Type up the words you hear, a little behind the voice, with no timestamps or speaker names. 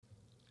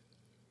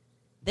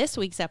This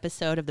week's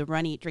episode of the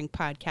Run, Eat, Drink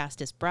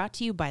podcast is brought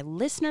to you by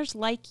listeners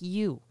like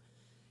you.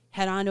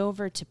 Head on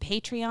over to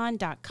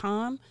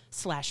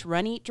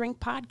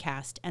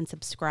patreon.com/runeatdrinkpodcast and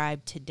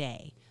subscribe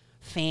today.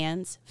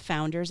 Fans,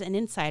 founders, and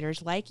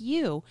insiders like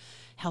you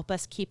help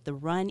us keep the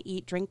Run,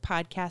 Eat, Drink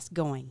podcast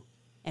going,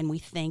 and we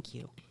thank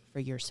you for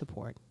your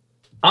support.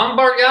 I'm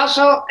Bart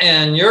Gasso,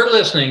 and you're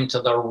listening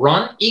to the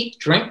Run, Eat,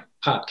 Drink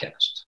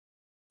podcast.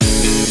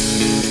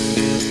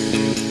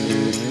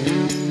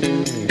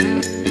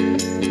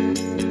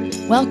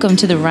 Welcome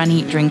to the Run,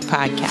 Eat, Drink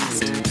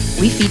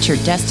podcast. We feature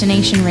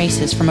destination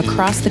races from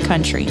across the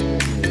country,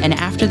 and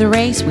after the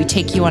race, we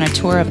take you on a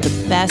tour of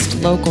the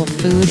best local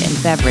food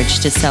and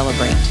beverage to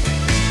celebrate.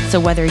 So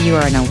whether you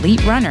are an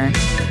elite runner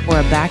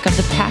or a back of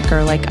the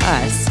packer like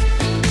us,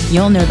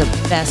 you'll know the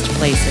best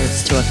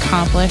places to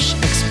accomplish,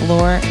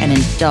 explore, and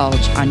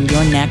indulge on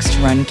your next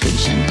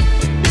runcation.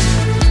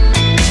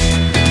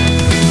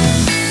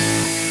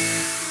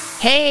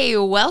 Hey,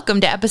 welcome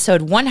to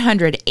episode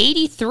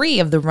 183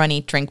 of the Run,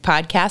 Eat, Drink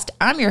podcast.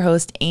 I'm your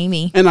host,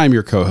 Amy. And I'm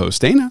your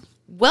co-host, Dana.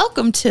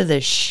 Welcome to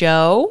the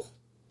show.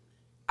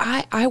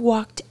 I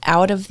walked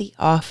out of the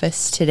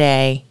office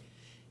today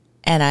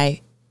and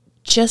I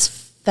just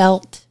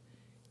felt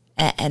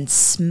and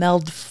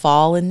smelled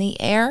fall in the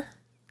air.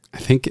 I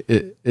think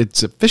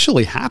it's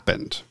officially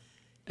happened.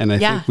 And I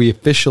think we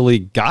officially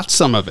got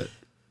some of it.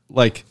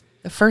 Like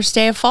the first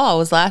day of fall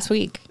was last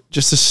week.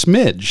 Just a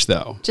smidge,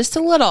 though. Just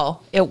a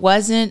little. It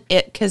wasn't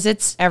it because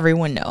it's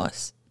everyone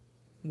knows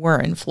we're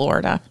in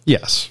Florida.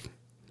 Yes.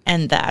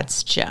 And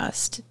that's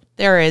just,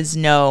 there is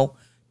no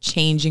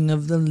changing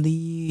of the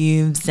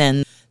leaves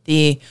and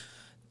the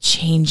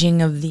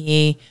changing of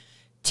the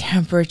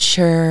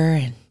temperature.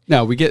 And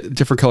no, we get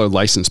different colored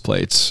license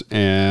plates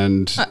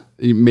and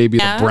maybe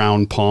the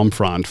brown palm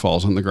frond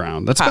falls on the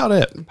ground. That's about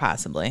it.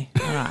 Possibly.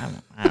 I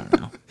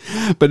don't know.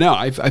 But no,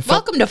 I felt...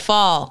 Welcome to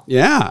fall.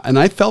 Yeah, and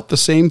I felt the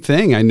same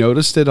thing. I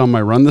noticed it on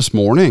my run this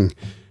morning,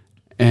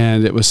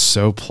 and it was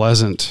so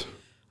pleasant.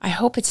 I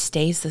hope it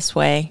stays this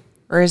way.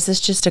 Or is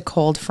this just a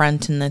cold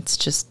front and it's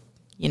just,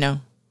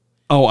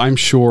 Oh, I'm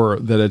sure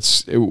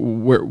that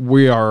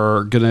we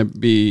are going to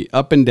be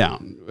up and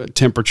down,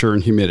 temperature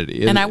and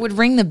humidity. And I would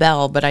ring the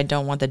bell, but I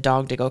don't want the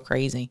dog to go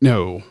crazy.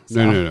 No.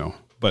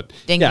 But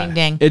ding, ding,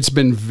 ding. It's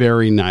been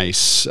very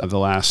nice the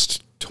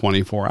last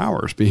 24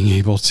 hours being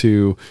able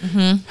to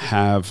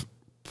have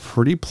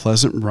pretty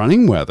pleasant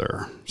running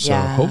weather. So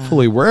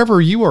hopefully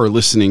wherever you are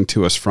listening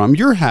to us from,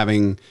 you're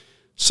having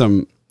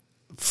some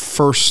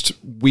first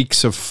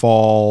weeks of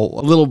fall,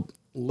 a little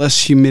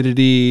less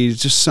humidity,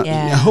 just something.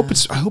 I hope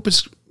it's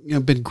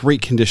been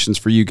great conditions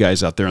for you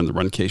guys out there in the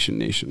Runcation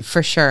Nation.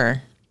 For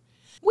sure.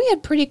 We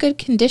had pretty good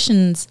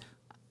conditions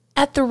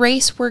at the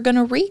race we're going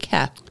to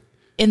recap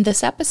in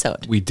this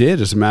episode. We did.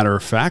 As a matter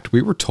of fact,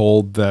 we were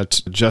told that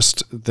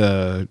just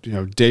the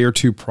day or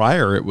two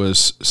prior, it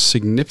was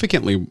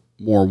significantly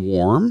more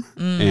warm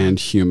and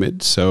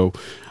humid. So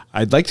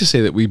I'd like to say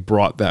that we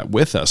brought that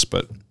with us,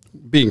 but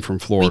being from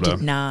Florida,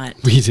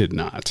 we did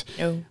not.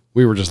 No.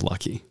 We were just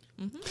lucky.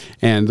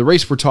 And the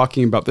race we're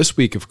talking about this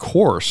week, of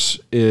course,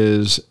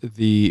 is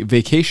the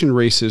Vacation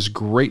Races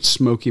Great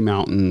Smoky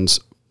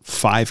Mountains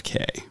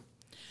 5K.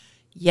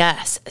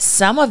 Yes,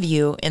 some of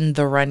you in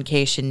the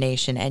Runcation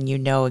Nation, and you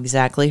know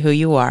exactly who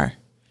you are.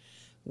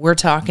 We're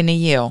talking to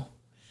you.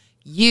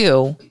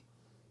 You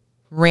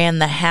ran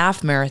the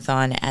half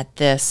marathon at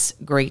this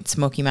Great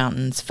Smoky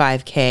Mountains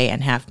 5K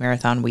and half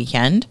marathon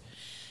weekend.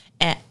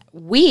 And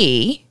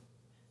we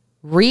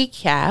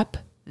recap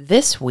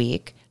this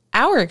week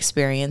our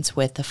experience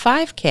with the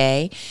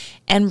 5K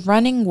and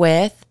running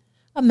with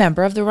a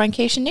member of the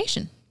Runcation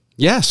Nation.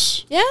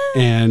 Yes. Yeah.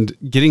 And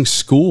getting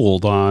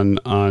schooled on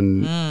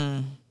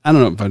I don't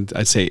know if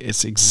I'd say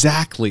it's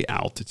exactly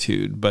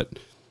altitude, but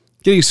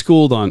getting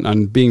schooled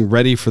on being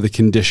ready for the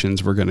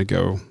conditions we're going to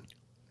go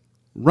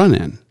run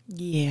in.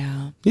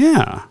 Yeah.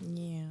 Yeah.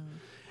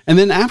 And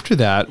then after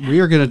that, we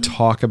are going to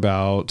talk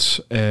about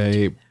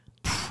a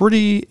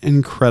pretty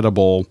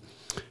incredible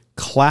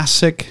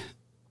classic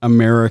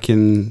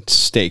American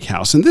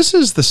steakhouse. And this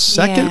is the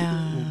second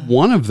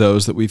one of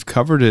those that we've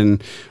covered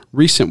in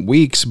recent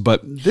weeks,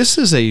 but this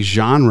is a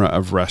genre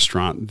of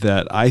restaurant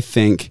that I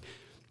think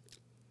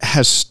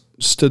has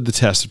stood the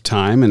test of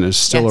time and is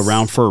still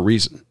around for a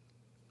reason.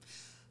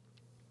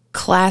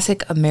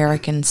 Classic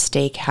American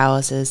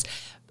steakhouses,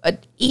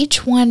 but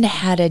each one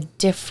had a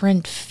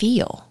different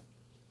feel.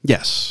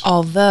 Yes.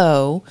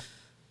 Although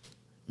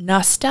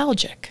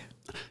nostalgic,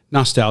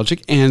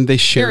 and they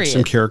shared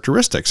some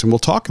characteristics, and we'll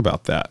talk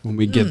about that when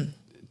we get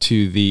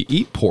to the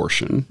eat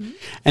portion.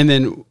 And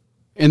then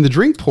in the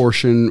drink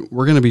portion,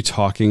 we're going to be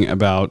talking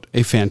about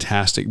a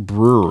fantastic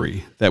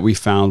brewery that we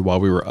found while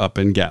we were up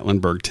in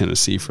Gatlinburg,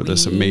 Tennessee for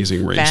this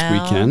amazing race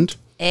weekend.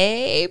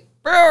 A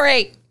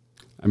brewery.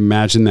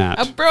 Imagine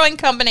that. A brewing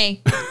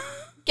company.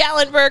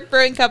 Gatlinburg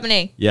Brewing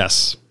Company.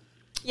 Yes.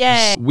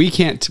 Yay. We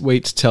can't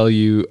wait to tell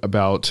you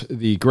about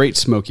the Great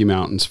Smoky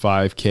Mountains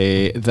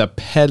 5K, the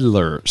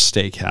Peddler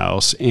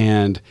Steakhouse,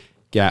 and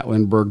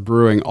Gatlinburg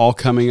Brewing, all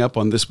coming up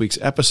on this week's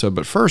episode.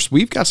 But first,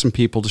 we've got some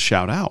people to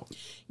shout out.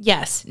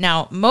 Yes.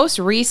 Now, most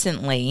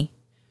recently,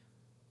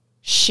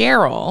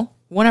 Cheryl,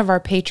 one of our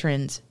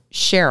patrons,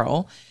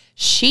 Cheryl,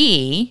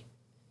 she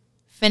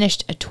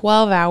finished a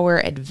 12-hour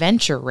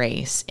adventure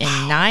race in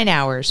 9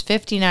 hours,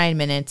 59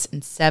 minutes,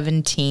 and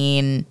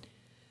 17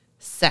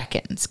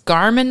 seconds.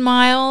 Garmin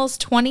miles,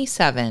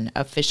 27.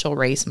 Official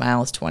race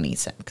miles,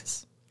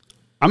 26.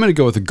 I'm going to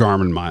go with the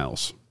Garmin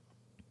miles.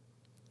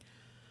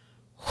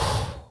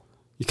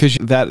 Because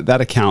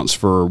that accounts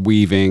for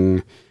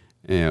weaving,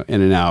 in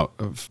and out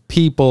of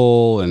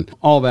people and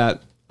all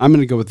that. I'm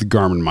going to go with the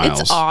Garmin miles.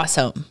 It's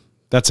awesome.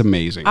 That's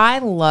amazing. I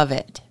love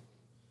it.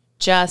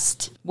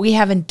 We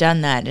haven't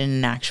done that in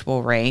an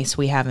actual race.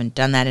 We haven't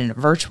done that in a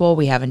virtual.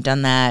 We haven't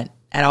done that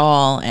at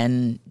all.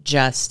 And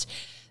just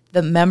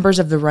the members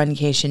of the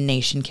Runcation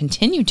Nation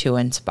continue to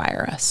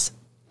inspire us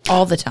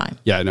all the time.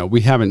 Yeah, no,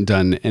 we haven't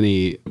done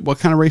any, what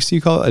kind of race do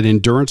you call it? An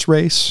endurance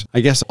race? I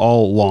guess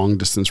all long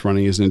distance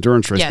running is an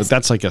endurance race, Yes. but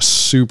that's like a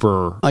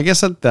super, I guess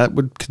that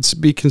would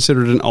be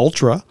considered an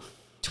ultra.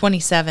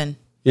 27.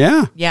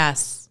 Yeah.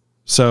 Yes.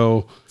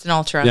 So It's an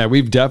ultra. yeah,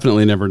 we've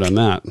definitely never done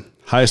that.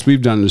 Highest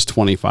we've done is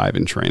 25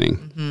 in training.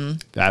 Mm-hmm.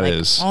 That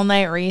is all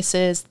night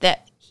races.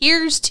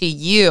 Here's to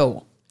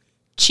you.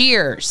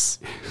 Cheers.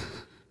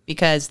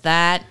 Because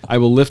that, I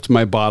will lift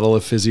my bottle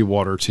of fizzy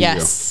water to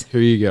Yes. you.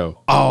 Here you go.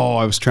 Oh,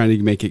 I was trying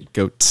to make it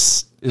go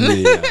tss in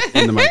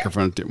the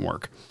microphone. It didn't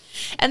work.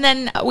 and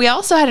then we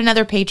also had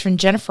another patron,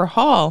 Jennifer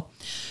Hall,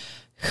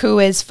 who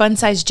is Fun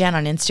Size Jen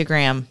on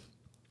Instagram.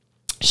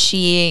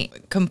 She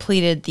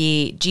completed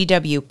the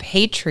GW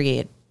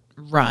Patriot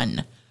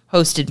Run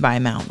hosted by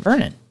Mount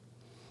Vernon.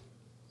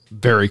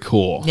 Very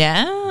cool.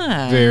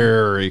 Yeah.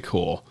 Very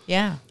cool.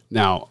 Yeah.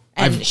 Now,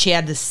 And she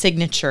had the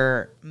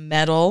signature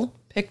medal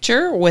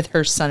picture with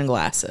her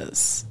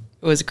sunglasses.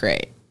 It was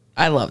great.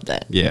 I loved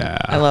it. yeah.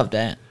 I loved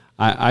it.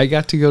 I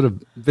got to go to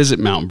visit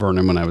Mount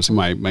Vernon when I was in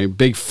my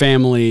big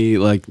family,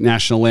 like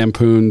National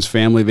Lampoon's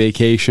family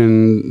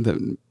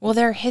vacation. Well,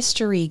 they're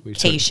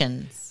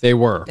history-cations. They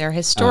were. They're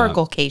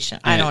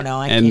historical-cation. I don't know.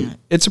 I and can't.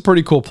 It's a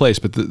pretty cool place,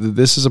 but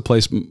this is a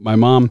place my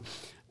mom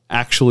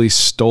actually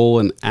stole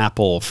an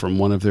apple from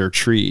one of their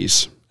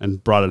trees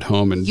and brought it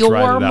home and Your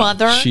dried it out.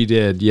 mother? She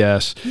did,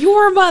 yes.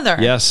 Your mother.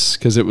 Yes,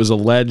 because it was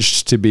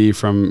alleged to be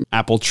from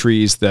apple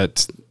trees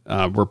that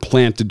were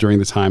planted during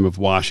the time of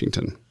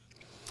Washington.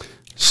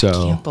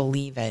 So Can't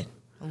believe it.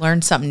 I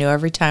learn something new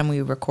every time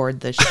we record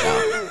this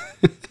show.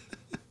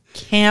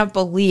 Can't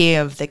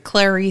believe that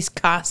Clarice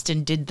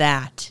Costin did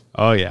that.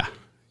 oh yeah.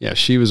 Yeah,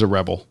 she was a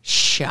rebel.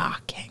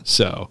 Shocking.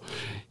 So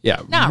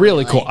yeah, Not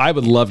really really. cool. I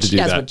would love to She do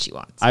does that. what she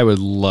wants. I would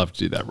love to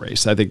do that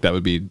race. I think that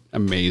would be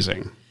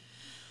amazing.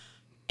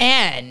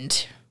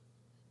 And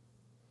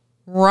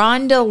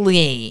Rhonda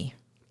Lee,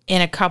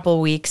 in a couple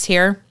weeks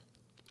here,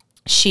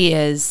 she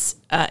is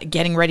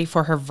getting ready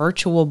for her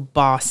virtual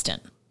Boston.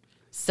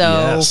 So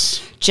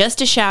Yes.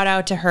 just a shout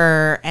out to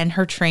her and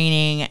her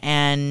training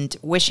and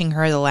wishing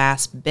her the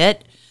last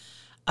bit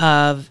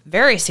of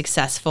very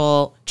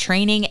successful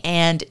training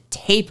and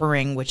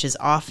tapering, which is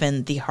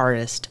often the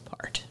hardest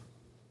part.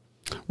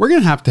 We're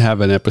going to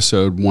have an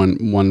episode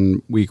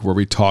one week where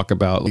we talk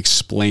about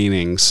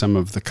explaining some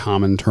of the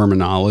common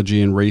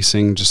terminology in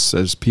racing, just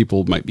as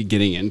people might be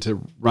getting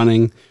into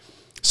running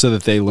so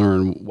that they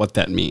learn what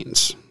that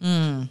means.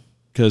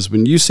 Because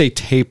when you say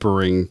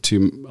tapering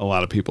to a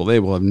lot of people, they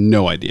will have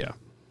no idea.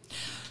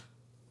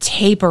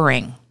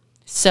 Tapering.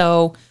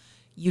 So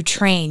you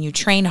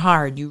train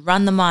hard, you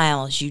run the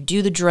miles, you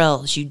do the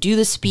drills, you do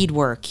the speed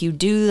work, you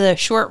do the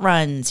short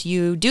runs,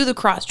 you do the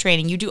cross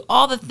training, you do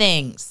all the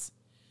things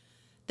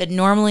that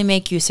normally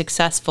make you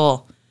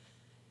successful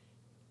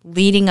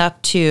leading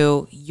up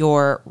to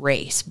your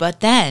race. But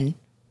then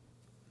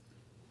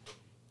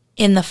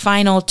in the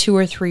final 2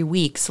 or 3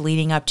 weeks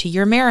leading up to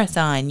your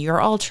marathon,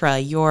 your ultra,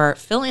 your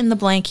fill in the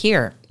blank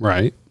here,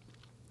 Right.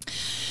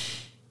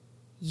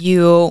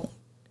 you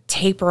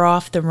taper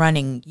off the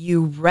running,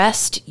 you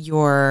rest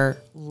your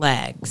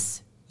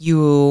legs,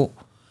 you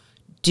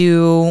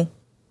do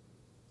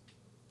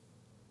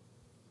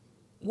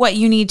what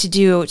you need to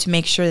do to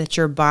make sure that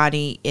your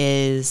body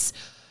is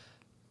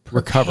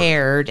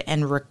prepared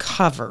and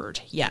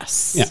recovered.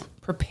 Yes. Yeah.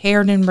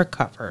 Prepared and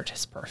recovered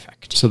is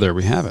perfect. So there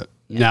we have it.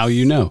 Now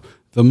you know.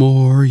 The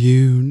more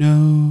you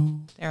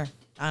know. There.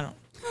 I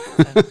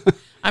don't.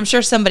 I'm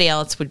sure somebody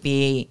else would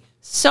be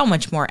so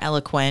much more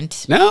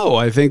eloquent. No,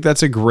 I think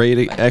that's a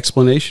great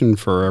explanation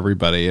for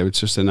everybody. It's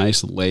just a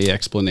nice lay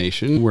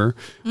explanation.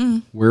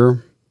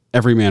 We're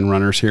everyman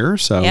runners here,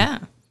 so Yeah.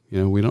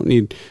 we don't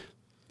need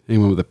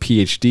anyone with a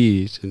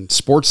PhD in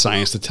sports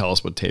science to tell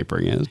us what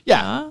tapering is.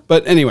 Yeah,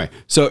 but anyway,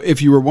 so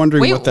if you were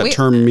wondering what that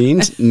term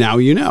means, now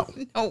you know.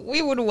 Oh,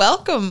 we would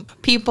welcome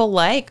people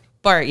like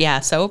Bart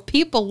Yasso,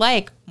 people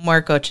like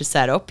Marco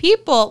Cisetto,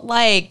 people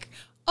like,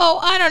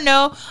 I don't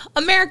know,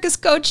 America's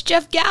coach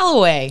Jeff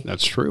Galloway.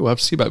 That's true. We'll have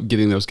to see about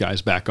getting those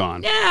guys back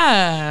on.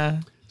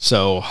 Yeah.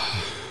 So,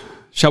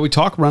 shall we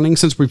talk running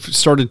since we've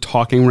started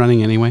talking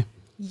running anyway?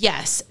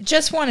 Yes.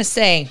 Just want to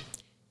say,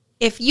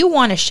 if you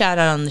want a shout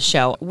out on the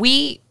show,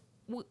 we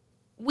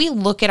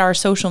look at our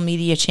social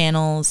media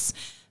channels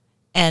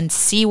and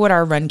see what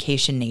our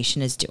Runcation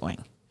Nation is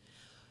doing.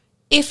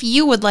 If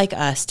you would like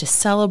us to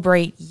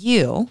celebrate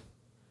you,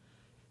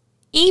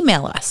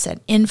 email us at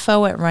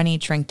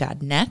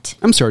info@runeatdrink.net.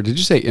 I'm sorry, did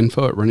you say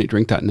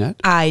info@runeatdrink.net?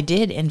 I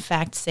did, in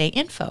fact, say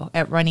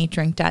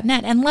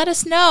info@runeatdrink.net, and let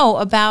us know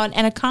about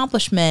an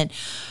accomplishment,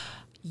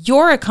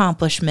 your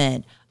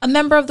accomplishment, a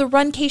member of the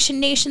Runcation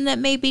Nation that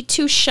may be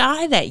too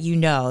shy that you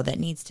know that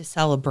needs to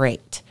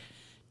celebrate.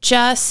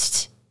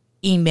 Just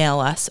email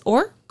us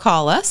or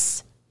call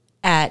us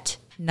at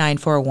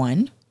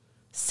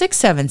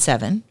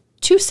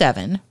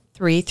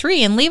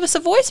 941-677-2733 and leave us a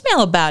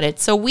voicemail about it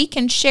so we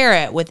can share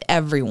it with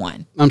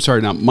everyone. I'm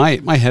sorry, now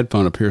my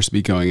headphone appears to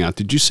be going out.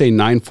 Did you say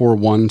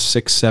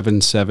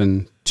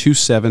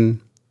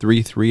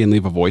 941-677-2733 and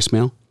leave a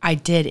voicemail? I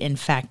did, in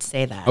fact,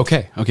 say that.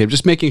 Okay,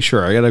 just making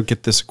sure. I got to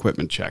get this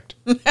equipment checked.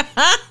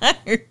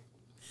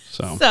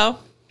 So,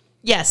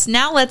 yes,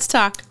 now let's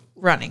talk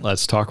running.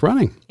 Let's talk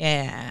running.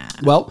 Yeah.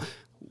 Well,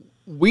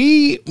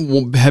 we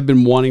have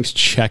been wanting to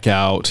check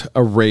out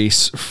a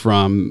race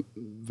from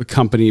the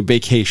company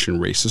Vacation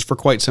Races for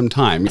quite some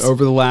time.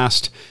 Over the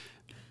last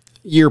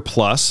year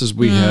plus, as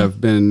we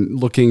have been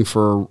looking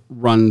for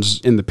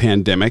runs in the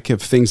pandemic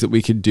of things that we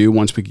could do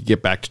once we could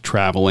get back to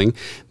traveling,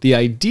 the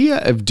idea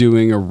of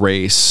doing a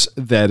race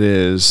that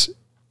is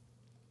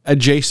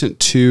adjacent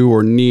to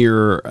or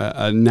near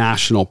a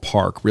national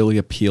park really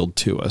appealed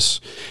to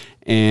us.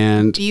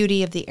 And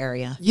beauty of the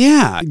area.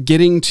 Yeah,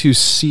 getting to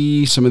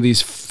see some of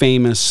these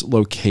famous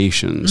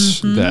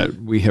locations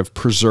that we have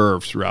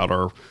preserved throughout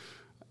our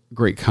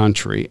great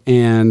country.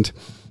 And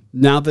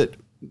now that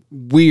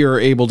we are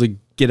able to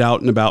get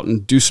out and about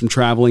and do some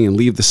traveling and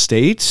leave the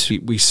state,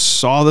 we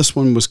saw this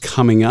one was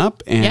coming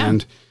up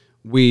and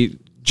we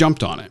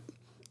jumped on it.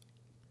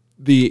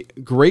 The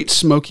Great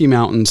Smoky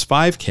Mountains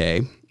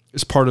 5K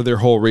is part of their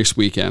whole race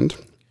weekend.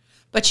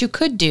 But you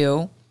could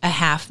do a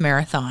half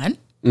marathon.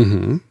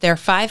 Their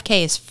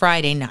 5K is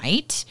Friday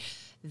night.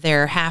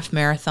 Their half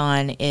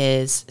marathon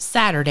is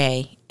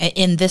Saturday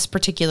in this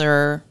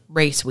particular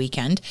race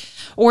weekend.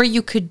 Or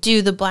you could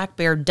do the Black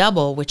Bear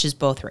Double, which is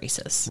both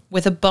races,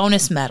 with a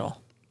bonus medal.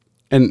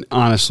 And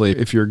honestly,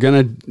 if you're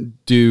going to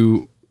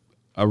do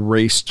a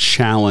race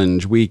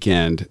challenge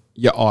weekend,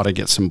 you ought to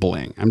get some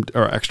bling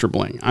or extra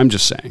bling. I'm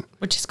just saying.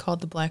 Which is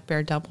called the Black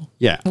Bear Double.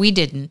 Yeah. We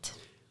didn't.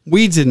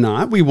 We did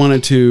not. We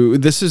wanted to.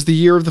 This is the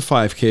year of the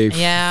 5K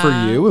for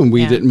you, and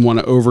we didn't want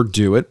to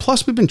overdo it.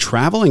 Plus, we've been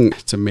traveling.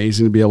 It's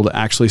amazing to be able to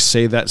actually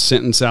say that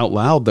sentence out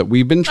loud that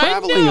we've been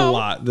traveling a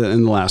lot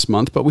in the last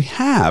month, but we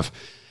have.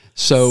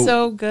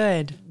 So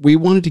good. We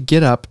wanted to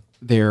get up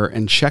there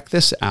and check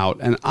this out,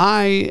 and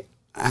I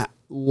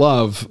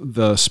love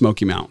the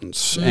Smoky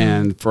Mountains,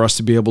 and for us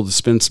to be able to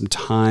spend some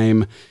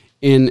time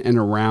in and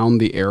around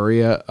the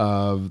area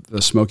of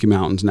the Smoky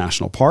Mountains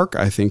National Park,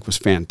 I think was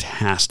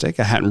fantastic.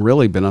 I hadn't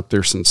really been up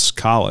there since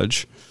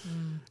college,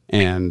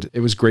 and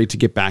it was great to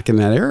get back in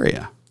that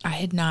area. I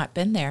had not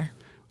been there.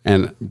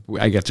 And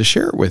I got to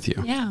share it with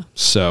you. Yeah.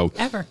 So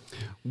ever.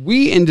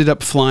 We ended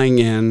up flying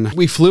in.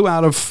 We flew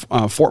out of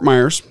Fort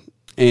Myers,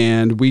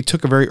 and we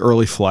took a very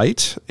early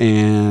flight.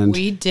 And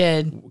we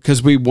did.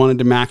 Because we wanted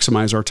to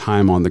maximize our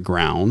time on the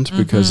ground,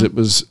 because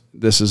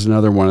this is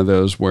another one of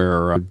those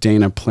where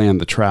Dana planned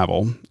the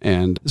travel,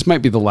 and this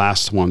might be the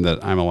last one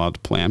that I'm allowed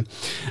to plan.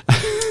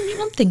 I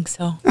don't think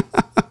so.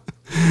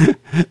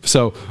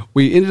 So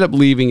we ended up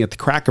leaving at the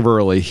crack of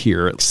early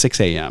here at 6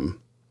 a.m.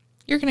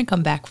 You're going to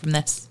come back from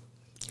this.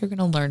 You're going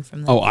to learn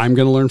from this. Oh, I'm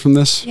going to learn from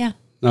this? Yeah.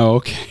 Oh,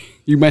 okay.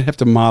 You might have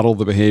to model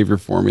the behavior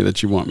for me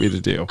that you want me to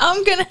do.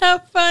 I'm going to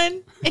have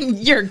fun, and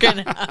you're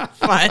going to have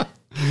fun.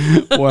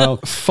 Well,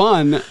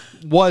 fun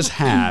was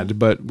had,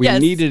 but we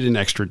needed an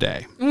extra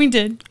day. We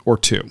did. Or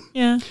two.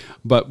 Yeah.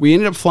 But we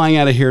ended up flying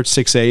out of here at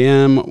 6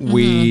 a.m.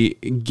 We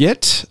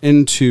get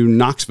into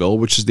Knoxville,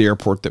 which is the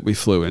airport that we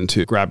flew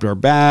into, grabbed our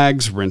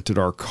bags, rented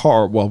our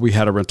car. Well, we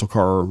had a rental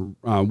car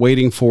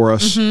waiting for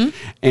us,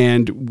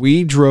 and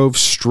we drove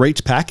straight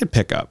to Packet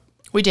Pickup.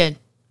 We did.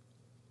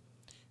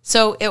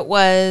 So it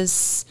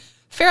was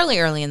fairly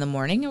early in the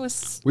morning.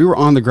 We were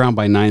on the ground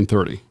by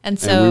 9:30, and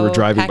so we were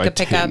driving by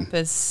 10. Pickup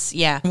is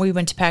we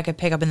went to Packet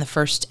Pickup in the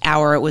first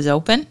hour it was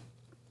open,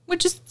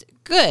 which is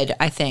good,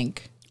 I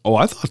think. Oh,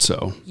 I thought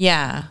so.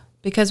 Yeah,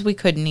 because we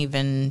couldn't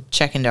even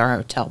check into our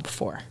hotel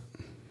before.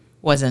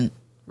 Wasn't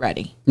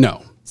ready.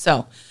 No.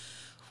 So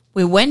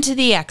we went to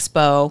the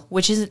expo,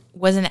 which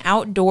was an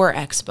outdoor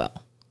expo.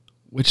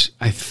 Which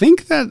I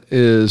think that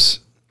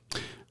is.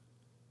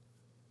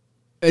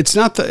 It's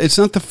not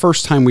the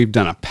first time we've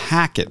done a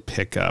Packet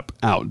Pickup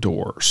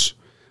outdoors,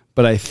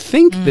 but I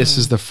think this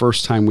is the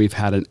first time we've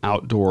had an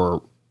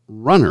outdoor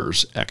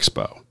runners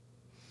expo.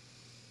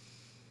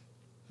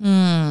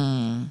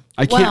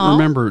 I can't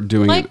remember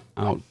doing an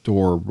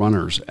outdoor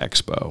runners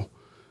expo.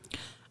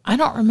 I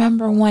don't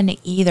remember one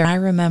either. I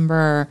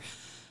remember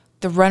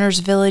the Runners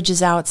Village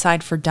is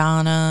outside for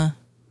Donna,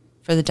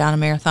 for the Donna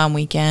Marathon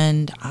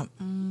weekend.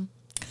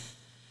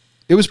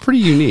 It was pretty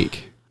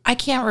unique. I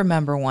can't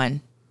remember one.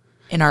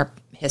 in our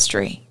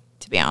history,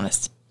 to be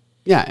honest.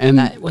 Yeah, and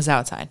That was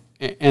outside.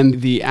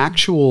 and the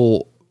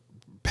actual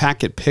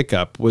packet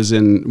pickup was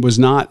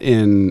not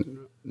in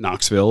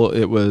Knoxville.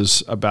 It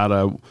was about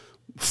a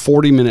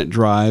 40-minute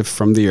drive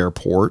from the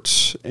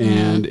airport,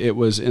 and it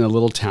was in a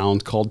little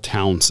town called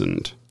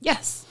Townsend.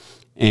 Yes.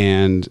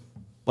 And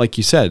like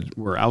you said,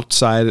 we're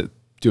outside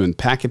doing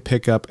packet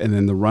pickup and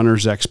then the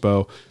Runners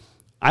Expo.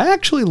 I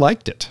actually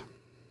liked it.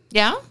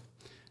 Yeah?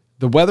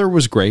 The weather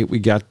was great.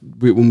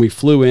 When we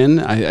flew in,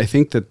 I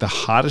think that the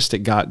hottest it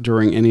got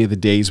during any of the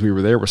days we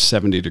were there was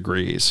 70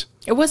 degrees.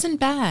 It wasn't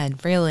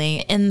bad,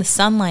 really. In the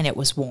sunlight, it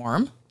was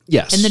warm.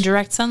 Yes. In the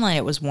direct sunlight,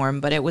 it was warm,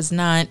 but it was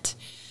not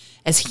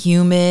as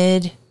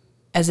humid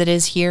as it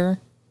is here.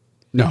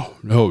 No,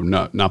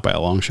 not by a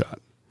long shot.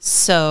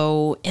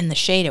 So in the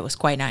shade, it was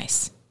quite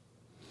nice.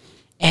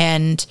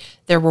 And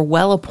there were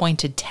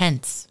well-appointed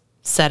tents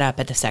set up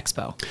at this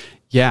expo.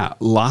 Yeah,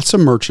 lots of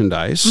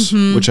merchandise,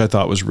 which I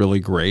thought was really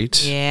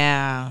great.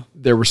 Yeah.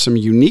 There were some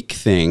unique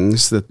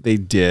things that they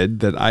did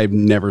that I've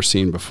never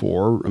seen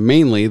before.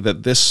 Mainly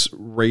that this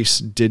race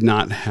did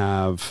not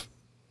have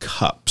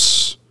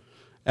cups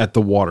at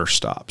the water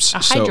stops. A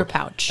hydro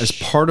pouch. As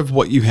part of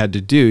what you had to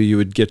do, you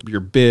would get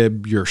your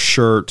bib, your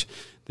shirt,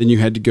 then you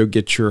had to go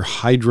get your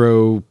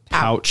hydro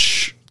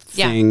pouch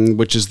thing,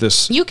 which is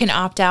this. You can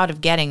opt out of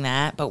getting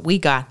that, but we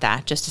got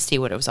that just to see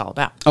what it was all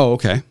about. Oh,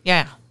 okay.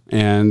 Yeah.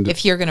 And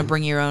if you're going to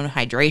bring your own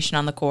hydration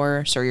on the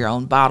course or your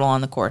own bottle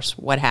on the course,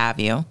 what have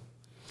you,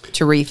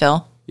 to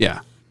refill.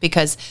 Yeah.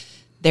 Because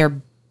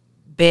they're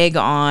big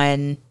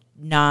on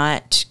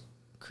not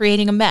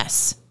creating a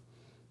mess.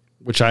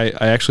 Which I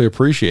actually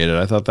appreciated.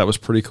 I thought that was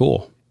pretty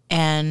cool.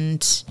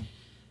 And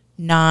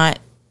not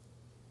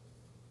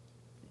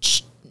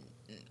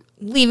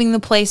leaving the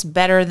place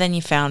better than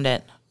you found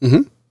it.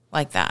 Mm-hmm.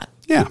 Like that.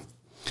 Yeah.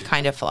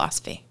 Kind of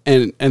philosophy.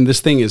 And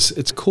this thing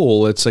it's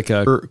cool. It's like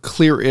a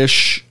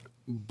clear-ish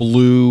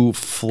blue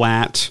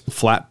flat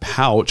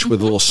pouch with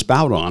a little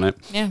spout on it.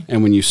 Yeah.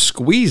 And when you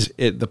squeeze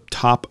it, the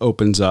top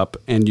opens up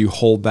and you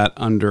hold that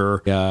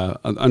under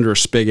a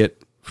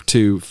spigot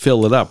to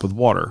fill it up with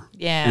water.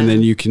 Yeah. And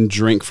then you can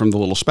drink from the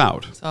little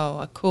spout. So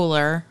a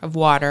cooler of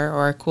water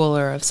or a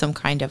cooler of some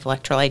kind of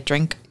electrolyte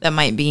drink that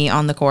might be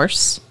on the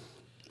course.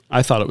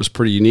 I thought it was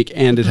pretty unique,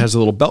 and it has a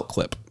little belt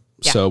clip.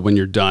 Yeah. So when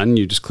you're done,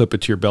 you just clip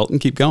it to your belt and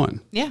keep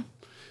going. Yeah.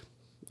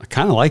 I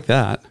kind of like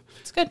that.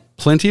 It's good.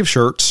 Plenty of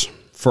shirts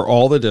for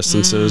all the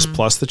distances,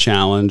 plus the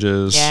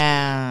challenges.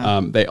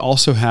 Yeah. They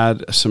also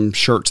had some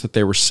shirts that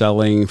they were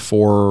selling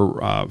for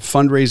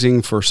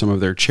fundraising for some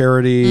of their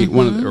charity,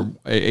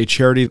 a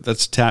charity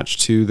that's attached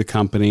to the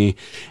company.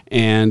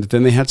 And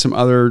then they had some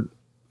other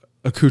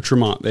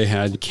accoutrement. They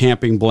had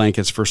camping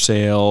blankets for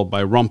sale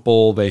by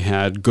Rumpel. They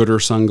had Gooder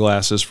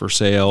sunglasses for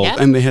sale. Yep.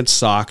 And they had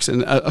socks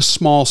and a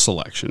small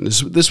selection.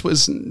 This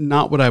was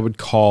not what I would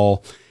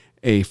call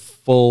a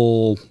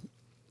full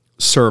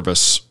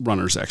service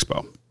Runners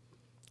Expo.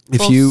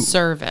 Full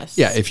service.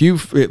 Yeah, if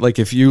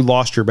you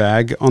lost your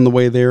bag on the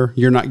way there,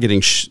 you're not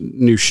getting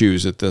new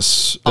shoes at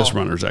this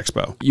Runners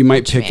Expo. You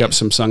might pick up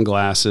some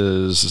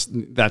sunglasses,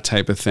 that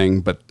type of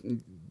thing, but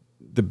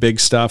the big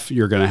stuff,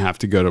 you're going to have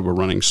to go to a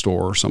running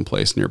store or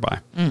someplace nearby.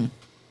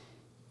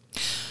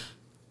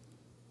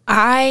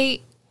 I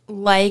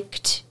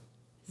liked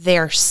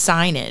their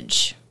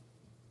signage.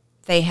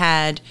 They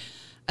had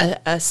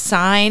a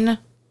sign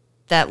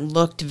that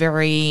looked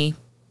very,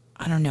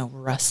 I don't know,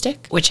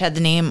 rustic, which had the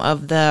name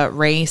of the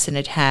race, and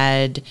it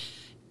had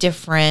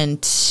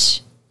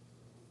different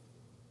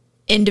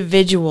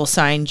individual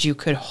signs you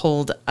could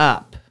hold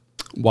up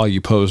While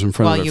you pose in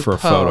front of it for a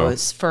photo.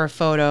 For a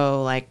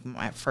photo, like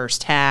my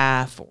first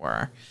half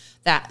or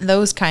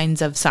those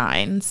kinds of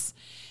signs.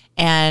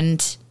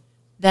 And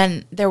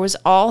then there was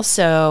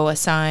also a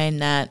sign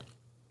that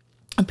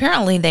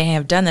apparently they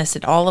have done this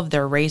at all of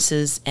their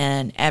races,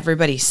 and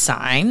everybody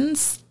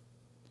signs.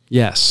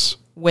 Yes.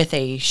 With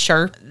a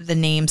shirt, the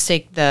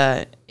namesake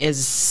it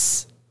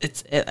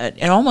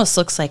almost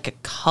looks like a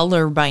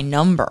color by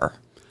number.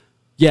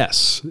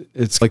 Yes,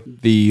 it's like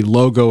the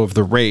logo of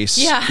the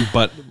race,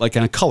 but like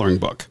in a coloring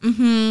book.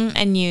 Mm-hmm.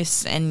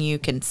 And you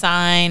can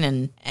sign,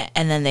 and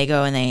then they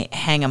go and they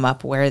hang them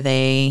up where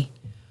their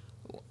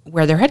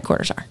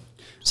headquarters are.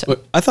 So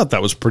But I thought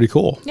that was pretty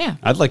cool. Yeah.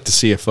 I'd like to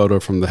see a photo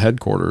from the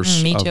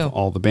headquarters me of too.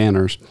 all the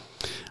banners.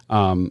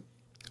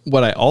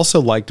 What I also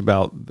liked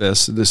about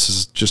this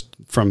is just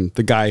from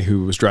the guy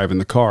who was driving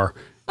the car,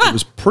 it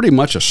was pretty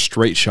much a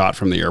straight shot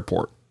from the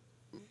airport.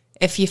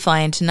 if you fly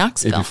into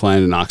Knoxville. If you fly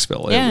into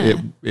Knoxville. Yeah.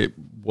 It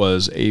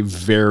was a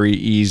very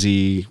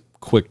easy,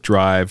 quick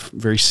drive,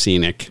 very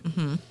scenic.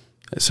 Mm-hmm.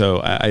 So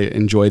I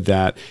enjoyed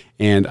that.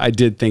 And I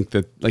did think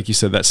that, like you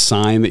said, that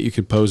sign that you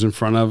could pose in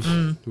front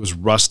of was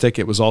rustic.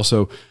 It was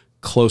also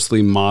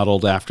closely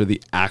modeled after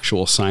the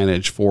actual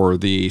signage for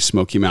the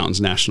Smoky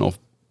Mountains National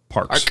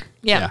Parks.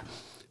 Yeah.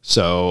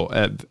 So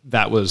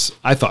that was,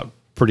 I thought,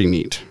 pretty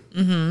neat.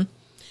 Mm-hmm.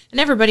 And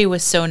everybody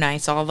was so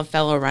nice. All the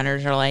fellow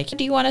runners are like,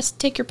 do you want us to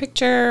take your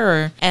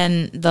picture?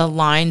 And the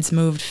lines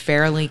moved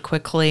fairly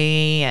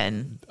quickly.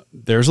 And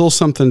there's a little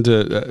something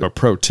to a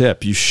pro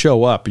tip. You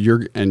show up,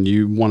 and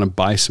you want to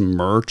buy some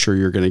merch, or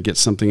you're going to get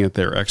something at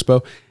their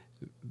expo.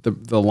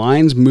 The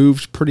lines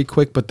moved pretty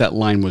quick, but that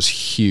line was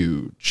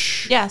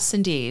huge. Yes,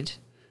 indeed.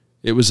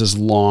 It was as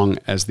long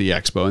as the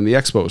expo, and the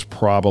expo was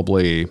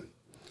probably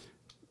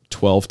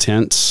 12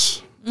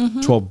 tents,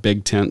 12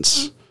 big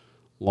tents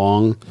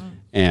long,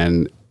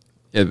 and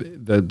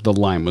the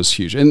line was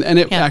huge. And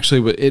it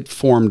actually it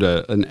formed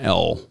an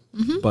L,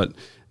 but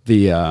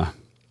the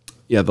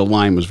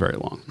line was very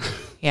long.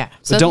 Yeah.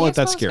 So don't let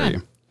that scare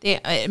you.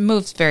 It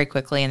moves very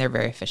quickly, and they're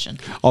very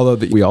efficient.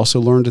 Although we also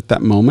learned at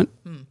that moment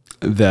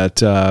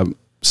that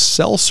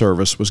cell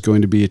service was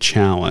going to be a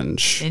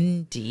challenge.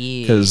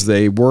 Indeed. Because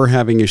they were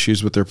having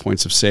issues with their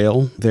points of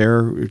sale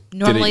there.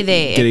 Normally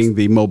getting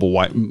the mobile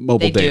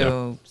they data.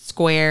 Do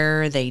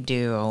Square, they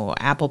do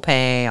Apple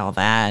Pay, all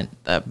that,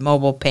 the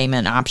mobile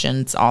payment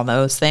options, all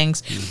those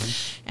things.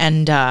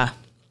 And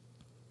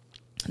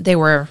they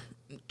were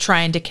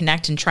trying to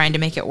connect and trying to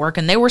make it work,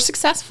 and they were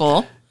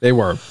successful. They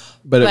were.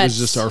 But it was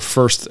just our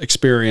first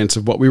experience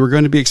of what we were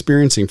going to be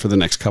experiencing for the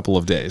next couple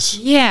of days.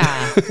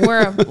 Yeah.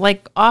 We're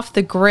like off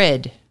the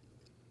grid.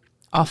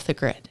 Off the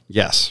grid.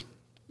 Yes.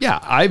 Yeah,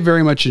 I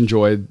very much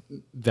enjoyed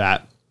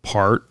that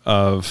part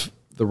of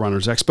the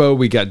Runners Expo.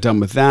 We got done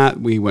with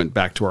that. We went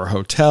back to our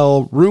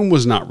hotel. Room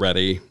was not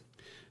ready.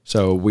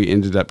 So we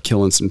ended up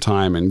killing some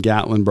time in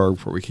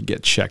Gatlinburg where we could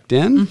get checked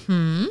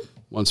in.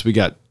 Once we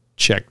got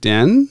checked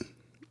in,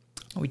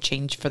 we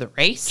changed for the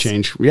race.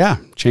 Changed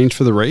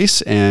for the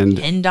race and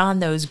pinned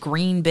on those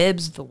green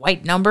bibs with the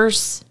white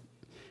numbers.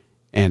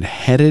 And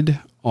headed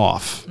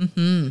off.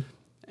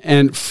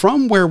 And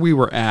from where we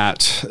were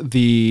at,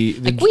 we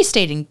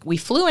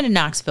flew into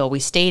Knoxville, we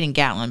stayed in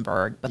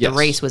Gatlinburg, but the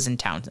race was in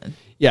Townsend.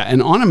 Yeah,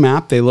 and on a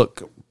map, they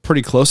look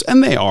pretty close,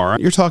 and they are.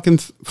 You're talking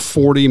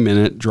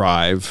 40-minute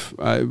drive,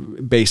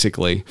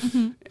 basically.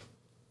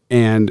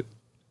 And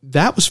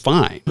that was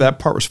fine. That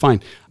part was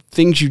fine.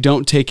 Things you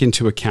don't take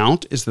into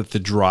account is that the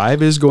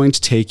drive is going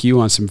to take you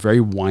on some very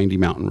windy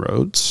mountain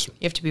roads.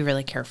 You have to be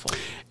really careful.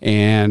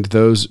 And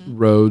those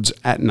roads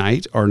at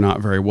night are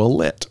not very well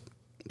lit.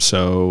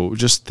 So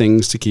just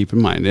things to keep in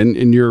mind.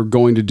 And you're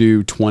going to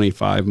do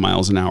 25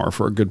 miles an hour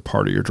for a good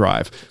part of your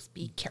drive. Just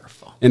be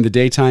careful. In the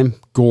daytime,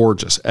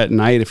 gorgeous. At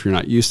night, if you're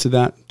not used to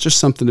that, just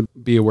something to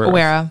be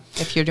aware of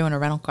if you're doing a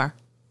rental car.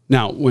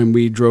 Now, when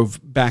we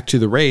drove back to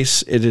the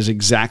race, it is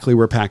exactly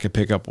where Packet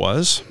Pickup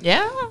was.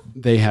 Yeah.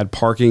 They had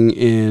parking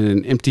in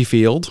an empty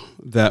field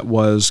that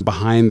was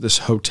behind this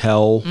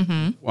hotel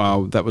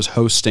that was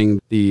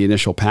hosting the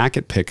initial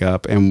Packet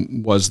Pickup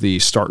and was the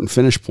start and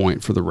finish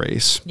point for the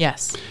race.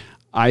 Yes.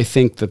 I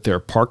think that their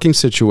parking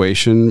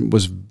situation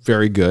was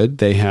very good.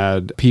 They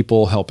had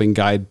people helping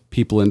guide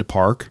people into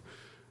park.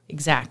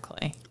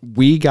 Exactly.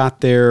 We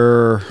got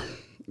there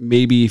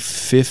maybe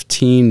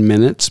 15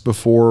 minutes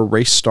before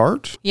race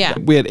start. Yeah.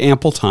 We had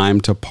ample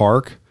time to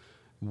park,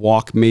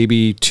 walk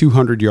maybe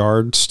 200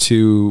 yards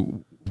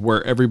to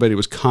where everybody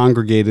was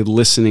congregated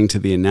listening to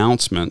the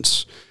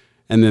announcements.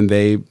 And then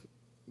they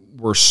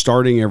were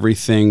starting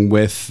everything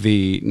with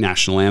the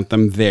national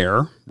anthem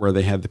there, where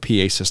they had the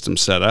PA system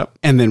set up.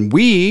 And then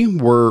we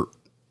were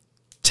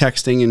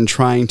texting and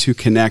trying to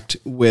connect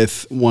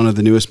with one of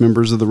the newest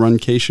members of the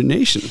Runcation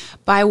Nation.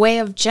 By way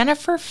of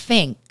Jennifer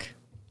Fink.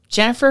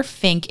 Jennifer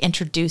Fink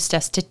introduced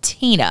us to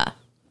Tina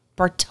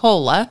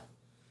Bartola.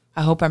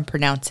 I hope I'm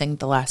pronouncing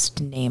the last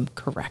name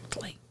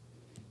correctly.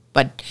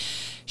 But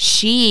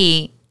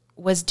she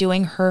was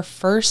doing her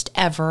first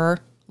ever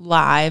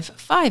live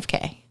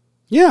 5K.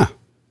 Yeah.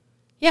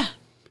 Yeah.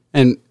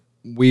 And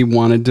we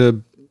wanted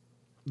to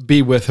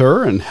be with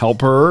her and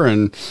help her.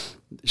 And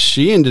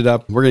she ended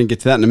up, we're going to get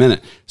to that in a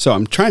minute. So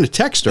I'm trying to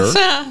text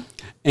her.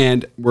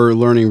 And we're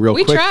learning real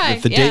quick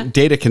that the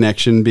data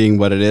connection being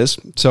what it is.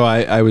 So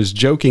I was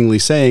jokingly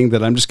saying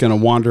that I'm just going to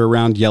wander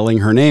around yelling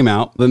her name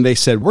out. Then they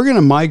said, we're going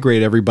to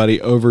migrate everybody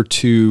over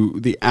to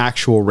the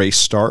actual race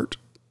start.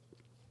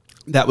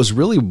 That was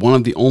really one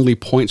of the only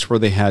points where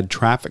they had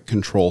traffic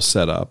control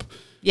set up.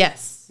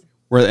 Yes.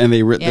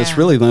 That's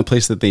really the only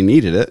place that they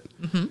needed it.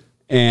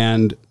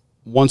 And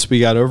once we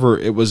got over,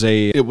 it was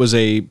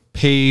a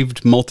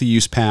paved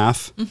multi-use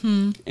path.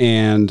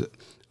 And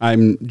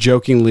I'm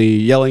jokingly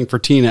yelling for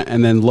Tina,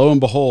 and then lo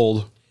and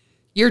behold,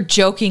 you're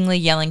jokingly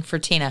yelling for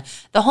Tina.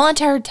 The whole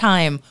entire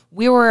time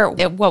we were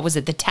at,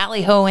 the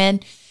Tally Ho Inn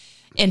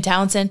in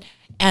Townsend,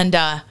 and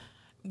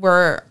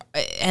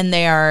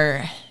they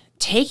are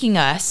taking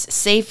us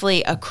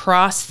safely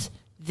across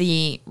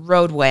the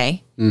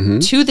roadway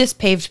to this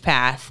paved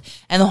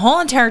path, and the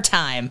whole entire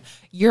time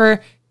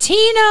you're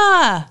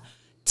Tina,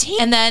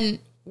 and then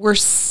we're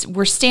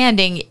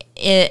standing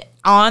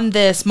on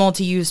this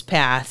multi-use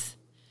path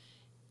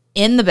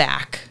in the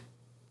back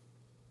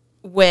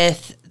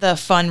with the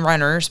fun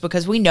runners,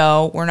 because we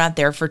know we're not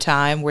there for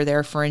time. We're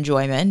there for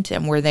enjoyment,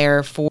 and we're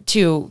there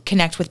to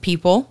connect with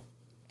people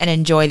and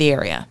enjoy the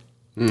area.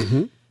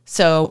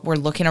 So we're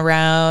looking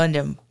around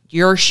and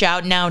you're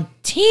shouting out,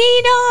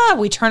 Tina!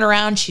 We turn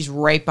around. She's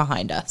right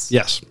behind us.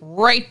 Yes.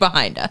 Right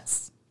behind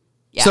us.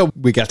 Yeah. So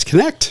we got to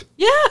connect.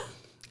 Yeah.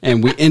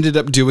 And we ended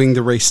up doing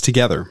the race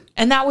together.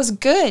 And that was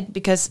good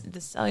because the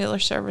cellular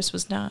service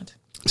was not.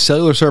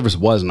 Cellular service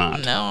was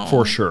not, No.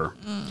 for sure.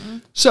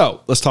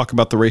 So let's talk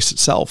about the race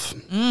itself.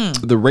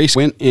 The race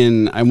went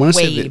in, I want to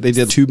say they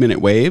did 2-minute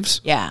waves.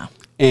 Yeah.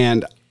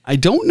 And I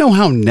don't know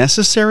how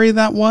necessary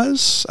that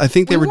was. I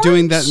think they were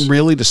doing that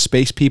really to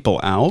space people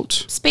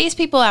out. Space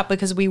people out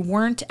because we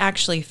weren't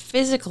actually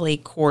physically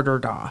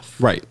quartered off.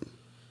 Right.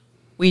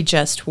 We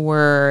just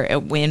were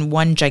in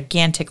one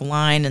gigantic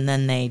line, and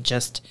then they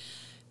just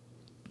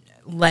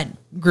let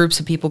groups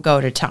of people go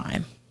at a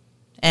time.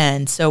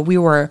 And so we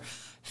were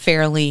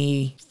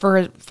fairly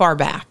far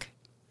back.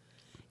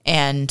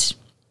 And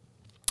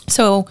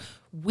so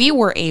we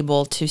were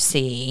able to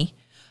see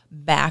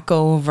back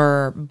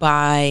over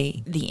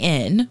by the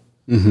inn,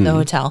 the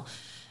hotel,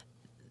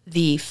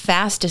 the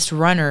fastest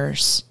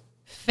runners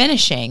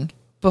finishing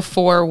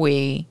before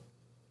we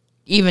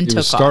even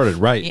took started,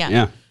 off. right.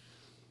 Yeah.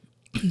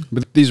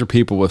 But these are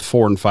people with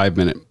 4 and 5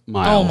 minute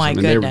miles. Oh, my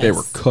goodness. They were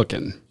goodness.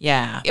 cooking.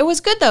 Yeah. It was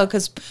good, though,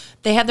 because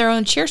they had their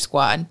own cheer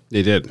squad.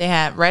 They did. They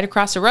had right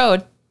across the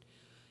road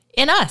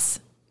in us.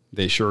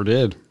 They sure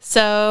did.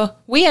 So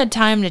we had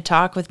time to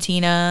talk with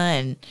Tina,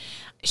 and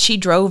she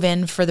drove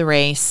in for the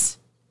race,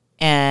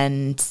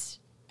 and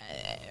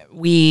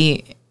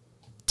we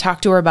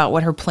talked to her about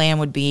what her plan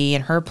would be,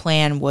 and her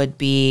plan would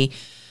be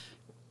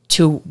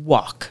to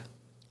walk.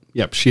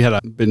 Yep. She had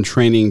been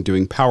training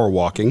doing power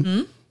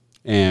walking.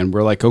 And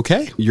we're like,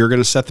 okay, you're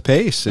going to set the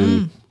pace,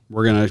 and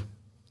we're going to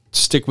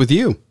stick with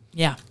you.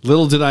 Yeah.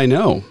 Little did I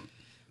know,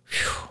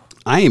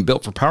 I ain't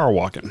built for power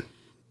walking.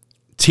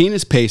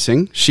 Tina's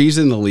pacing. She's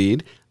in the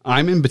lead.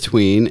 I'm in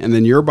between, and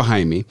then you're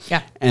behind me.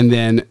 Yeah. And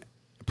then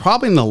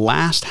probably in the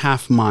last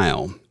half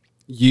mile,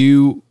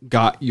 you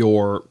got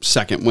your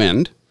second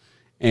wind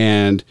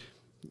and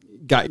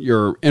got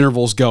your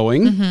intervals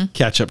going,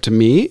 catch up to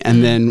me,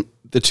 and then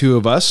the two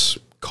of us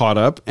caught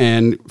up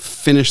and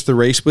finished the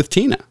race with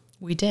Tina.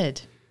 We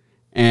did.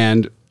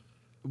 And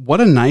what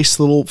a nice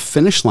little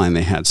finish line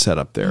they had set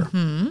up there.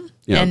 You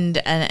know, And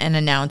an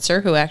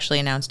announcer who actually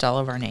announced all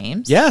of our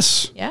names.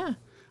 yes. Yeah.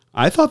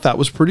 I thought that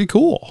was pretty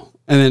cool.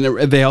 And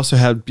then they also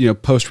had,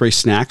 post-race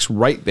snacks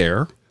right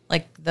there.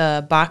 Like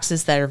the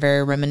boxes that are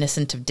very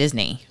reminiscent of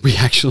Disney. We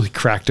actually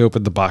cracked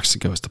open the box that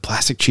goes, the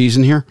plastic cheese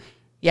in here?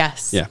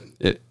 Yes. Yeah.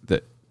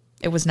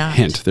 It was not.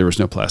 Hint, there was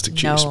no plastic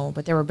cheese. No,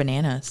 but there were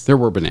bananas. There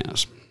were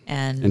bananas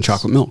And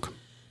chocolate milk.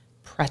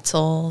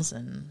 pretzels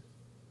and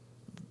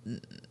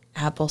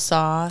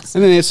applesauce.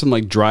 And then they had some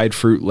like dried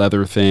fruit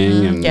leather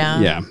thing. And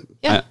yeah.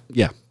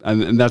 yeah.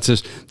 And that's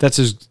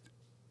as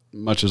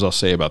much as I'll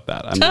say about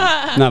that. I'm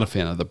not a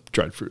fan of the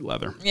dried fruit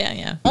leather.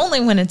 Yeah. Only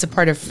when it's a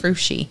part of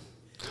Frushi.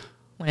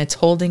 When it's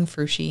holding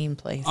Frushi in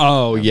place.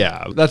 Oh,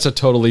 yeah. That's a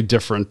totally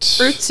different...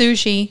 Fruit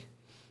sushi.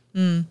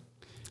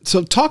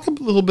 So talk a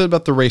little bit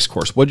about the race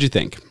course. What'd you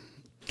think?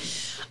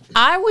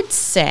 I would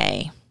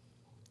say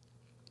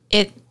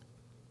it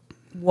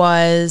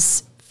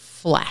was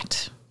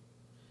flat,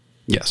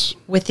 Yes.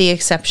 with the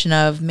exception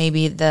of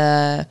maybe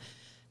the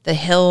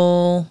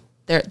hill.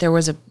 There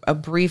was a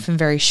brief and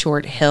very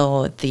short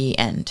hill at the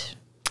end.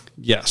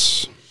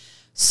 Yes.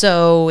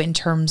 So in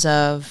terms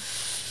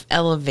of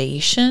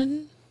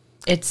elevation,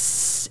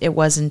 it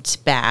wasn't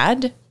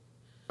bad.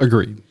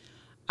 Agreed.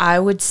 I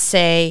would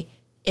say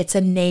it's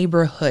a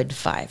neighborhood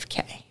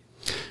 5K.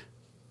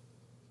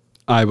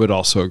 I would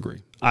also agree.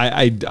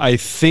 I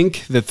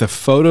think that the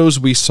photos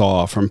we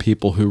saw from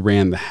people who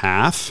ran the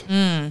half,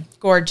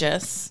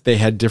 Gorgeous. they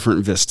had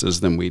different vistas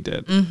than we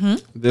did.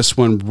 This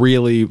one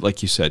really,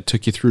 like you said,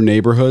 took you through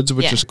neighborhoods,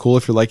 which Yeah. is cool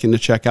if you're liking to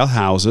check out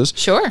houses.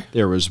 Sure.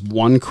 There was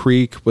one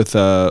creek with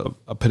a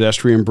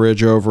pedestrian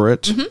bridge over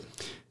it,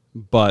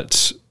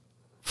 but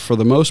for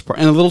the most part,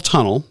 and a little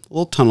tunnel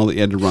that you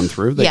had to run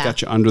through. They Yeah.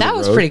 got you under the road. That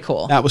was pretty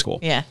cool. That was cool.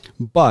 Yeah.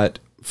 But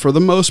for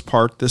the most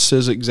part, this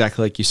is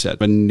exactly like you said,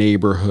 a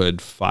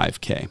neighborhood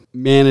 5K.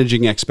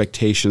 Managing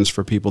expectations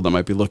for people that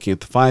might be looking at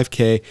the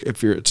 5K.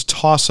 If it's a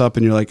toss up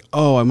and you're like,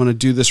 oh, I'm going to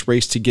do this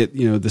race to get,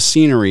 the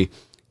scenery,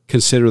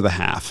 consider the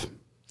half.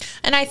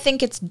 And I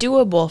think it's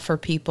doable for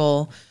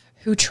people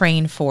who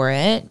train for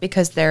it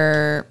because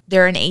they're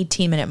an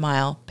 18-minute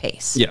mile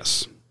pace.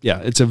 Yes. Yeah.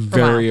 It's a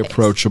very mile pace.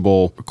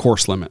 approachable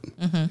course limit.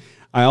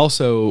 I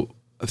also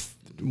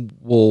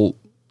will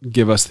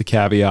give us the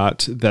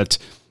caveat that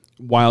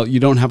while you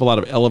don't have a lot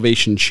of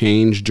elevation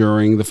change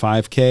during the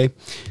 5K,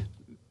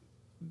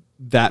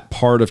 that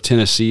part of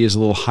Tennessee is a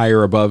little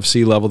higher above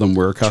sea level than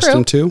we're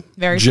accustomed to.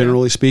 Very true.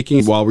 Generally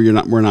speaking, while we're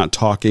not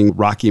talking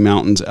Rocky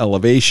Mountains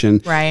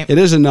elevation, Right. it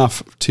is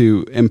enough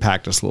to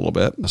impact us a little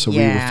bit. So we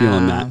were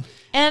feeling that.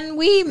 And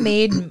we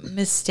made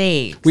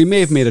mistakes. We may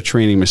have made a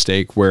training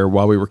mistake where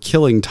while we were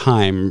killing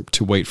time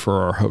to wait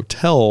for our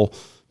hotel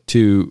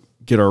to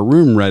get our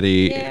room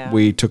ready,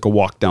 we took a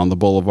walk down the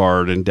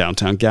boulevard in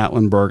downtown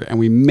Gatlinburg, and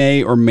we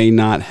may or may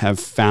not have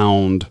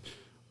found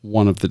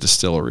one of the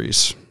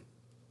distilleries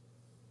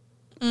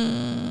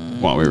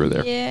while we were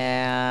there.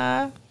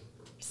 Yeah.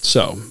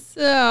 So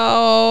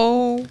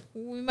So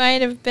we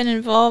might have been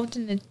involved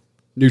in a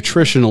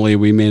nutritionally,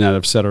 we may not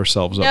have set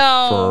ourselves up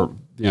No.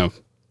 for,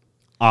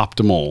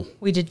 optimal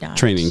We did not.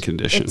 training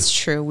condition. It's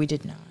true. We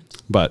did not.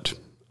 But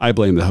I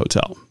blame the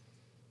hotel.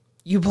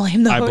 You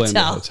blame the I hotel. blame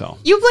the hotel.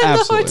 You blame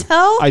Absolutely. the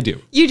hotel? I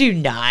do. You do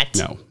not.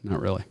 No, not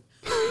really.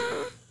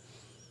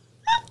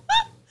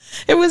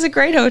 It was a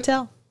great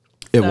hotel.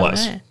 It So,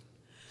 was.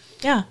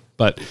 Yeah.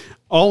 But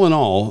all in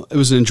all, it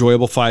was an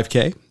enjoyable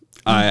 5K.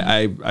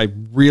 I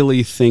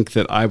really think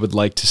that I would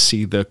like to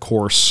see the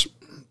course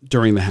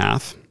during the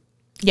half.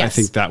 Yes. I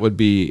think that would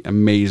be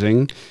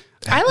amazing.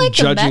 I like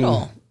the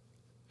medal.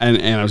 And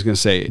I was going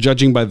to say,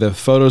 judging by the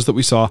photos that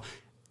we saw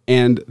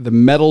and the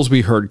medals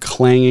we heard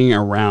clanging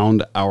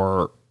around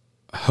our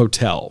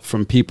hotel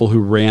from people who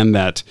ran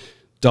that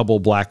double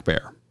black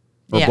bear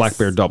or Yes. black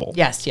bear double.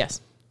 Yes,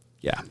 yes.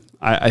 Yeah.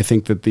 I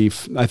think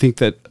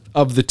that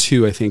of the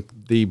two, I think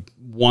the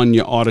one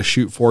you ought to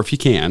shoot for if you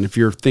can, if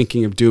you're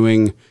thinking of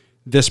doing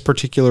this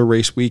particular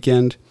race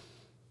weekend,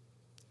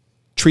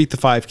 treat the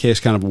 5K as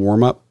kind of a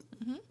warm up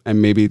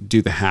and maybe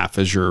do the half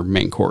as your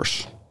main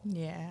course.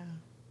 Yeah.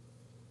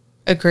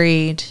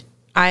 Agreed.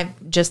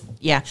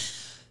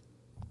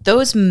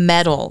 Those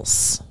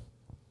medals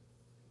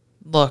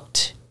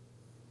looked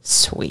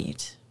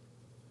sweet.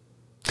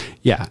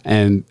 Yeah.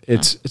 And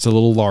it's a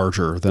little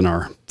larger than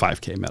our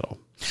 5K medal.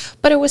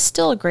 But it was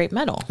still a great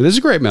medal. It is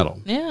a great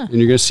medal. Yeah. And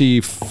you're going to see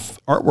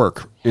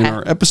artwork in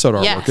our episode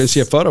artwork. Yes. You're going to see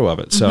a photo of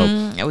it. So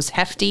It was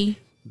hefty.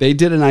 they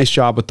did a nice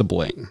job with the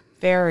bling.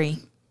 Very.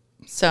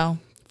 So,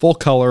 Full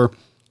color,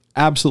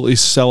 absolutely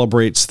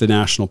celebrates the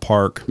national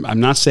park. I'm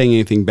not saying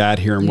anything bad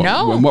here. And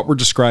No. what we're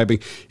describing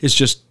is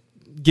just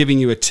giving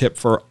you a tip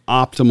for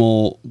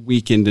optimal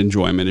weekend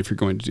enjoyment if you're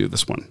going to do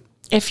this one,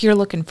 if you're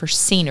looking for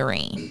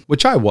scenery,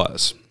 which I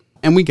was.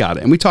 And we got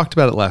it. And we talked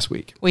about it last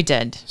week. we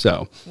did.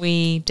 So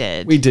We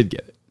did. we did get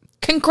it.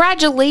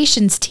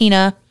 Congratulations,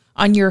 Tina,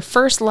 on your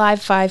first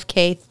live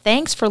 5K.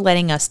 Thanks for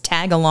letting us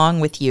tag along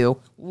with you,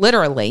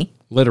 literally.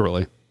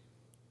 Literally.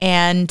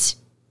 And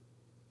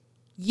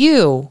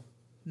you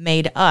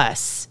made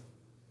us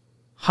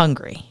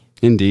hungry.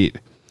 Indeed.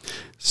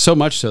 So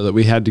much so that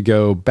we had to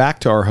go back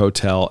to our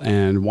hotel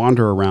and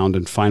wander around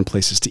and find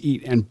places to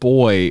eat. And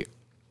boy,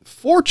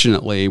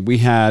 fortunately, we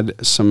had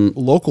some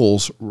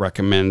locals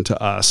recommend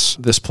to us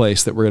this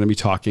place that we're going to be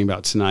talking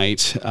about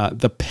tonight,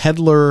 the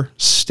Peddler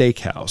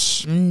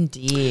Steakhouse.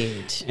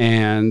 Indeed.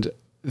 And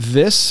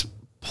this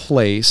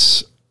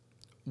place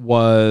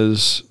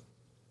was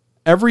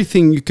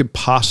everything you could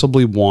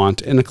possibly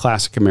want in a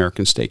classic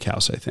American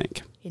steakhouse, I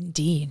think.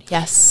 Indeed.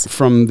 Yes.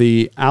 From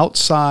the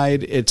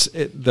outside,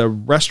 the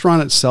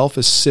restaurant itself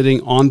is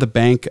sitting on the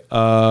bank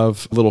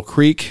of a little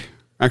creek,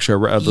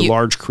 actually the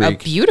large A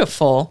creek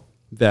beautiful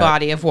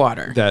body of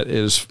water. that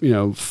is,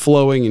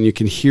 flowing, and you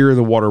can hear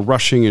the water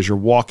rushing as you're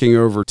walking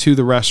over to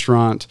the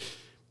restaurant.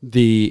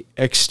 The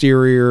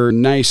exterior,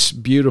 nice,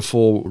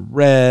 beautiful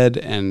red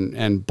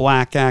and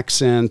black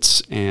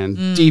accents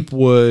and deep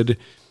wood.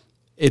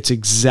 It's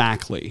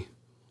exactly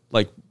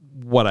like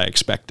what I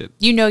expected.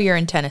 You know you're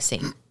in Tennessee.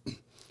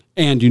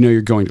 And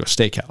you're going to a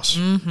steakhouse.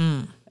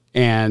 Mm-hmm.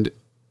 And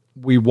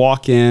we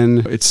walk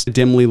in, it's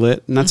dimly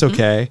lit, and that's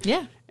okay.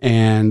 Yeah.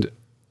 And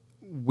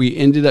we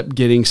ended up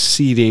getting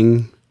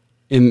seating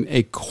in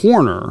a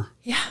corner.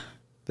 Yeah.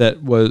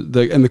 That was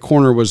and the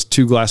corner was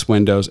 2 glass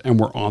windows, and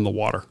we're on the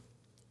water.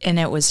 And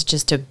it was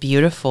just a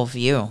beautiful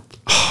view.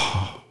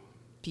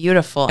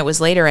 Beautiful. It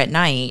was later at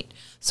night,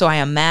 so I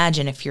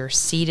imagine if you're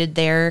seated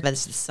there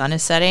as the sun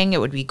is setting, it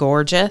would be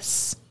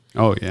gorgeous.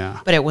 Oh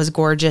yeah. But it was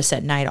gorgeous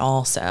at night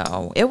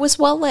also. It was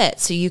well lit,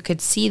 so you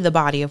could see the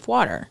body of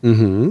water.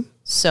 Mm-hmm.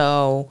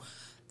 So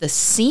the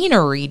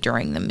scenery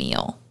during the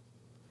meal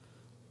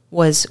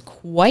was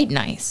quite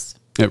nice.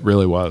 It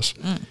really was.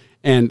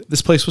 And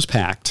this place was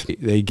packed.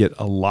 They get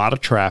a lot of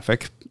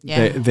traffic.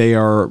 Yeah. They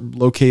are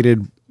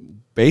located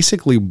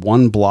basically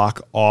 1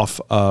 block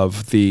off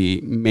of the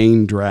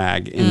main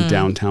drag in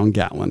downtown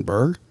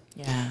Gatlinburg.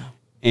 Yeah.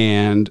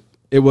 And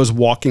it was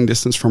walking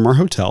distance from our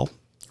hotel.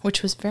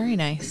 Which was very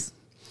nice.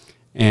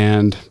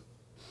 And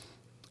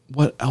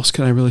what else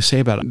could I really say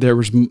about it? There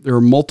were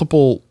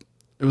multiple,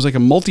 it was like a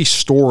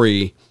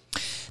multi-story.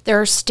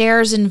 There are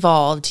stairs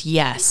involved,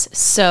 yes.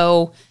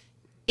 So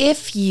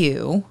if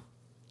you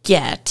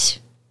get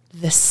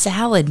the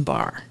salad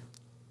bar,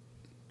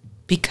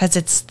 because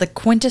it's the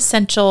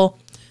quintessential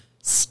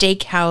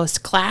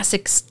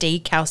classic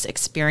steakhouse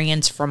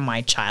experience from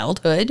my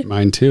childhood,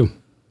 Mine too.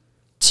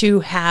 to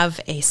have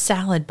a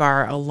salad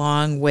bar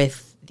along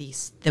with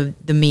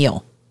the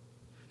meal.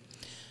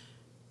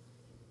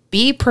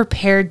 Be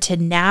prepared to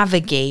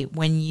navigate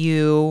when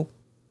you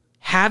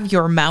have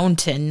your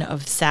mountain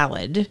of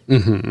salad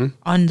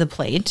on the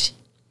plate.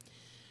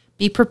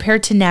 Be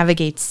prepared to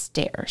navigate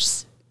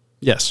stairs.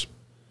 Yes.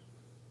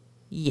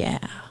 Yeah.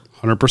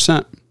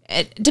 100%.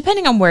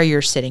 Depending on where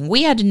you're sitting,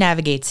 we had to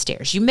navigate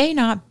stairs. You may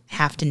not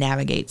have to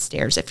navigate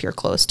stairs if you're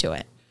close to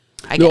it.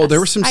 I guess. There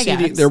was some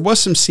seating. guess. There was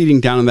some seating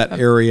down in that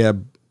area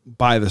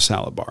by the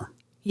salad bar.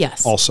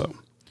 Yes. Also.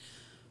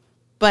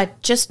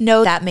 But just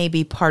know that may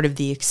be part of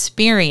the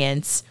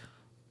experience,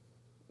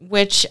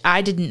 which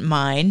I didn't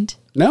mind.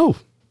 No.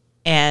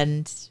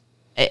 And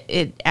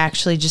it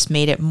actually just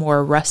made it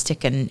more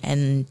rustic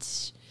and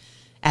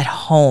at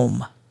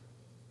home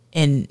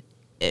in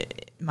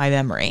my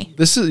memory.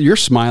 You're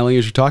smiling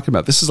as you're talking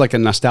about. This is like a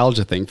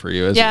nostalgia thing for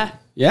you, isn't it?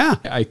 Yeah.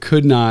 I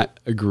could not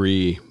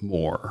agree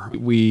more.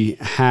 We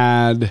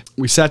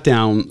sat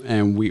down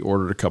and we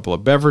ordered a couple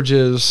of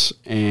beverages,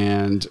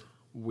 and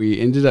we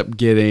ended up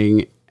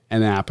getting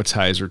an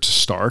appetizer to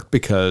start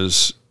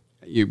because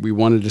we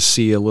wanted to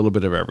see a little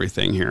bit of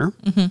everything here.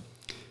 Mm-hmm.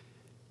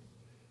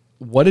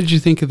 What did you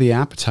think of the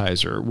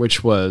appetizer,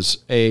 which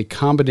was a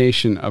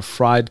combination of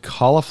fried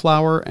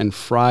cauliflower and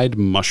fried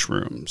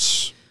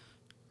mushrooms?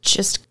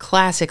 Just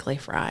classically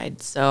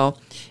fried. So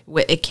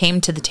it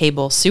came to the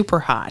table super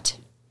hot.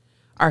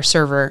 Our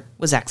server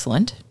was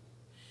excellent,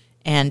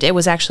 and it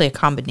was actually a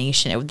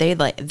combination.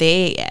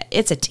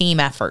 It's a team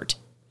effort.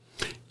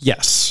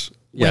 Yes.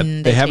 Yeah,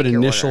 they have an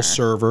initial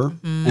server,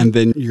 and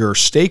then your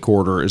steak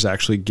order is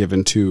actually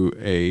given to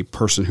a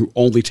person who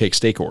only takes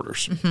steak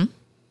orders. Mm-hmm.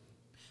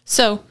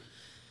 So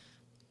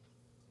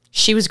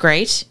she was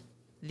great.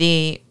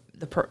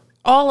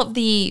 All of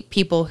the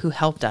people who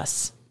helped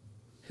us,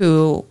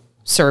 who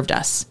served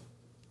us,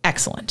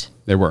 excellent.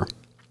 They were.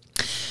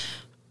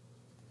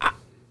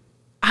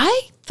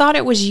 I thought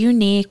it was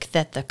unique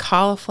that the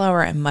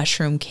cauliflower and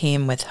mushroom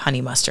came with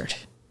honey mustard.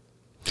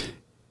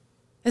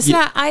 That's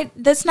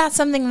not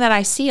something that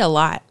I see a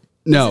lot.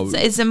 No.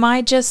 Is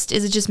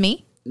it just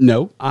me?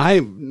 No.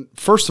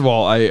 First of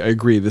all, I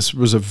agree. This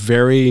was a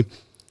very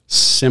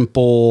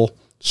simple,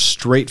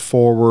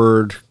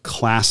 straightforward,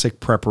 classic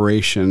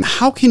preparation.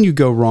 How can you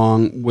go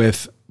wrong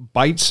with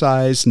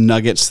bite-sized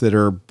nuggets that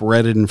are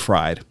breaded and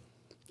fried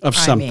of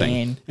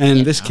something? And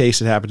in this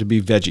case, it happened to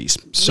be veggies.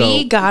 So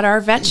we got our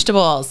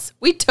vegetables.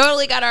 We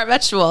totally got our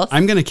vegetables.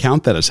 I'm going to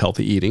count that as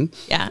healthy eating.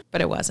 Yeah, but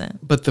it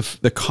wasn't. But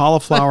the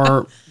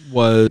cauliflower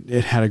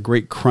it had a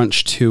great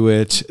crunch to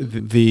it.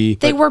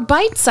 They were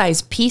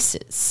bite-sized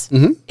pieces.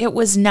 Mm-hmm. It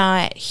was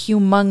not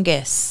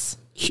humongous.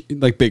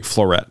 Like big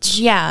florets.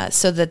 Yeah,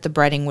 so that the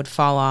breading would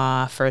fall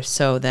off, or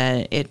so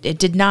that it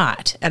did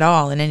not at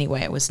all in any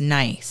way. It was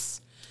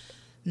nice.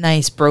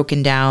 Nice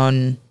broken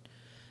down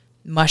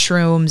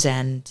mushrooms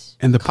and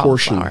the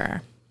cauliflower.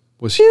 Portion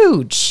was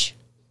huge.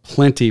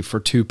 Plenty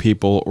for 2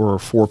 people or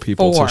 4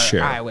 people to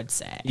share. I would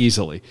say.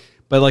 Easily.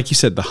 But like you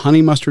said, the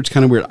honey mustard's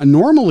kind of weird.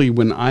 Normally,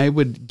 when I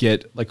would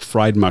get like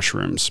fried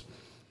mushrooms,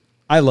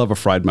 I love a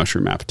fried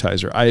mushroom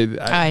appetizer.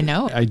 I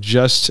know. I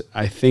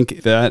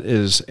think that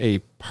is a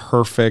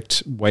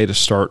perfect way to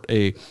start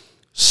a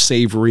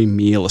savory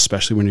meal,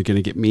 especially when you're going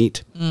to get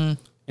meat. Mm.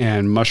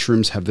 And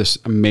mushrooms have this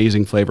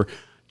amazing flavor.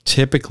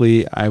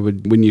 Typically,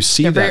 when you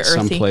see that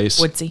someplace,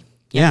 woodsy.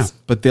 Yes. Yeah,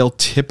 but they'll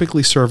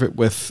typically serve it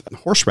with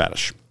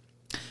horseradish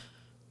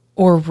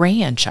or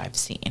ranch. I've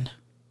seen.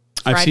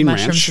 I've seen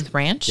mushrooms ranch. With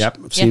ranch. Yep,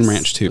 I've seen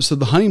ranch too. So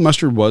the honey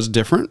mustard was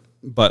different,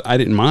 but I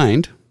didn't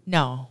mind.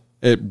 No,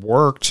 it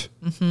worked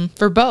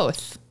for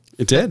both.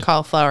 It did,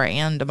 cauliflower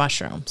and a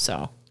mushroom.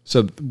 So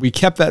we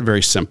kept that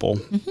very simple.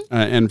 Mm-hmm.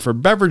 And for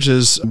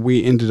beverages,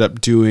 we ended up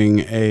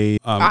doing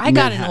I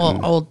got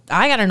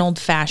an old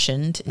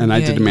fashioned, and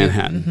I did a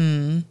Manhattan.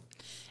 Mm-hmm.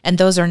 And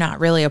those are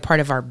not really a part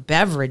of our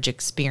beverage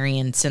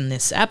experience in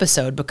this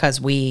episode because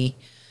we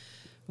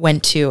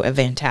went to a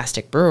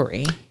fantastic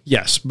brewery.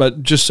 Yes,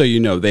 but just so you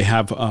know, they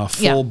have a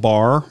full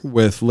bar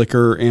with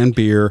liquor and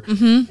beer,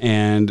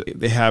 and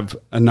they have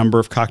a number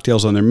of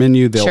cocktails on their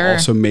menu. They'll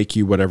also make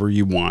you whatever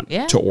you want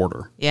to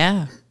order.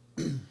 Yeah.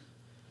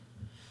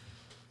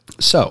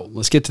 So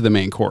let's get to the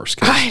main course.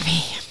 I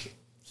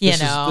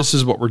mean, this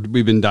is what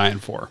we've been dying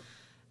for.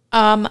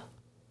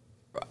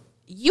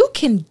 You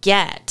can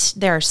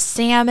there's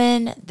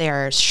salmon,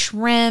 there's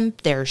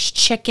shrimp, there's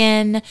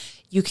chicken.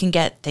 You can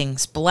get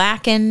things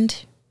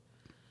blackened.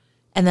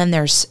 And then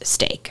there's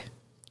steak.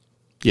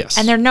 Yes.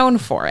 And they're known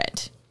for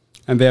it.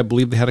 And I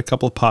believe they had a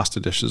couple of pasta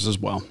dishes as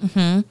well.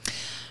 Mm-hmm.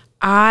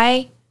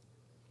 I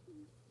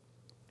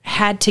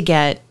had to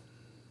get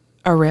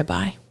a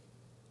ribeye.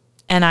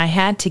 And I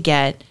had to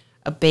get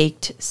a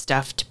baked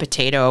stuffed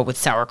potato with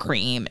sour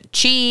cream and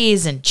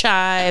cheese and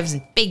chives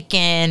and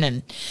bacon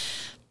and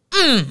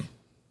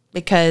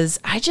because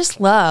I just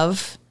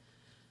love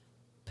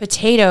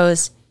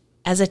potatoes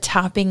as a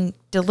topping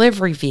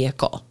delivery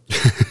vehicle.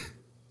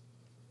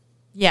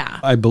 Yeah.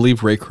 I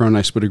believe Ray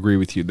Cronise would agree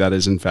with you. That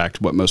is, in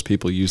fact, what most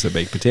people use the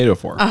baked potato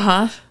for.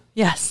 Uh-huh.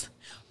 Yes.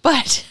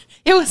 But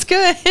it was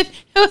good. It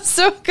was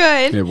so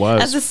good. It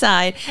was. As a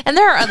side. And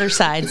there are other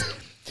sides.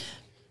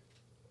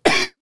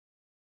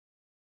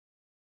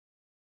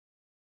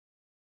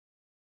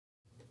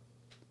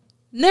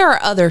 There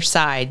are other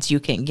sides you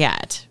can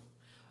get.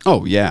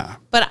 Oh, yeah.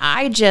 But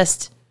I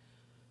just...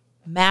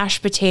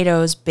 mashed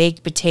potatoes,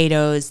 baked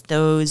potatoes,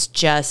 those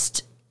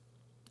just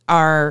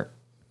are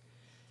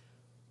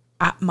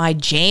my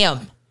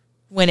jam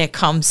when it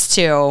comes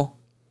to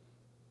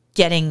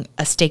getting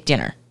a steak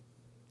dinner.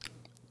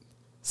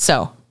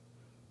 So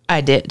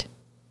I did.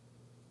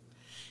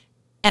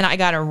 And I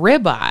got a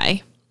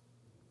ribeye,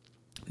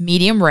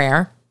 medium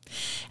rare,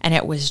 and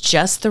it was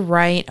just the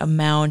right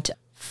amount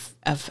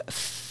of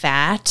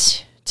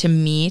fat to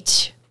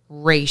meat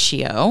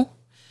ratio,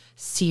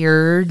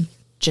 seared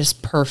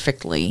just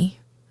perfectly.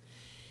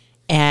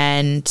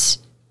 And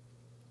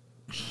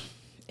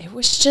it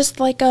was just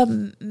like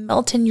a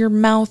melt in your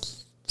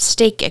mouth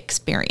steak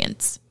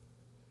experience.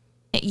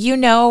 You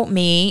know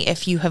me,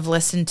 if you have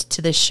listened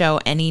to this show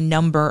any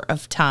number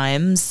of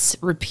times,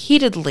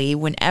 repeatedly,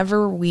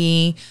 whenever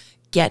we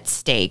get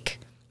steak,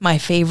 my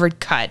favorite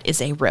cut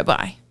is a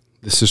ribeye.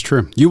 This is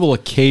true. You will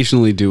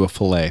occasionally do a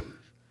filet.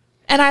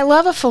 And I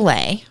love a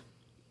filet,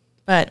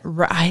 but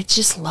I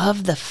just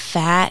love the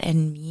fat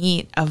and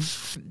meat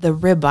of the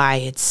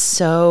ribeye. It's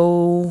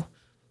so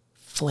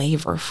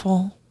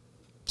flavorful.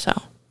 So,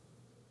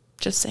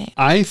 just saying.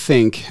 I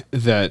think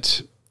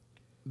that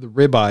the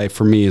ribeye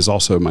for me is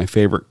also my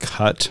favorite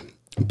cut,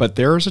 but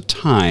there is a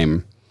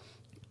time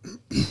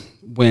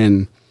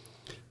when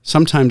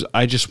sometimes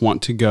I just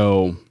want to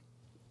go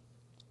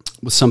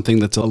with something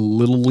that's a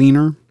little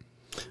leaner,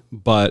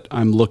 but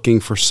I'm looking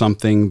for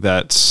something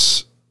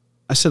that's,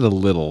 I said a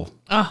little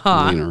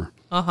leaner,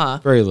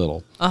 very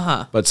little,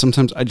 but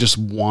sometimes I just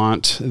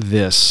want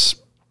this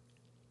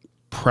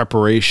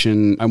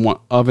preparation. I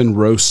want oven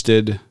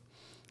roasted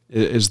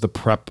is the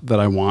prep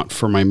that I want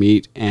for my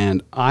meat,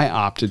 and I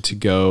opted to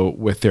go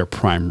with their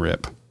prime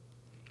rib.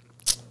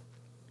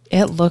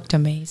 It looked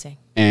amazing.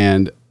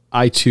 And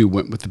I too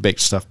went with the baked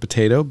stuffed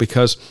potato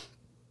because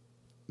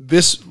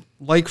this,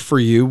 like for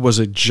you, was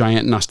a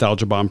giant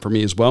nostalgia bomb for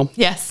me as well.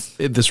 Yes.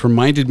 This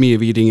reminded me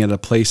of eating at a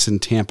place in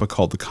Tampa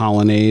called the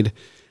Colonnade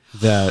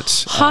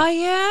that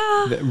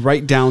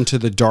right down to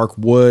the dark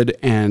wood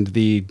and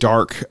the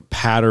dark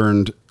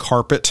patterned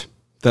carpet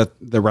that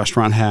the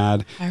restaurant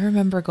had. I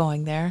remember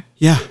going there.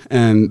 Yeah,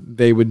 and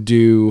they would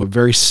do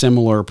very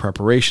similar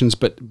preparations,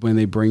 but when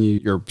they bring you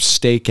your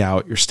steak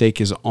out, your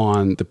steak is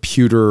on the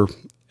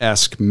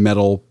pewter-esque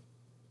metal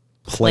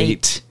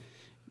plate.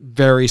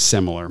 Very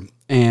similar.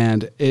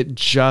 And it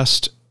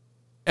just,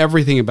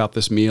 everything about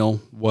this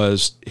meal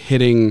was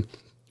hitting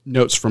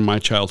notes from my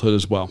childhood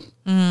as well.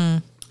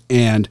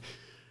 And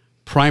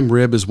prime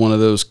rib is one of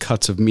those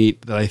cuts of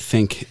meat that I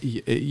think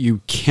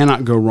you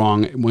cannot go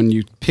wrong. When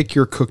you pick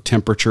your cook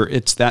temperature,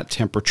 it's that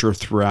temperature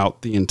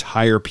throughout the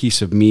entire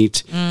piece of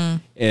meat.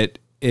 It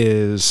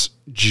is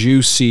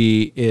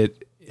juicy.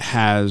 It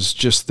has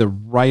just the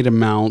right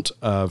amount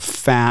of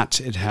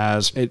fat.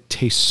 It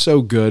tastes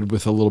so good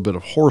with a little bit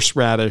of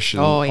horseradish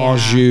and au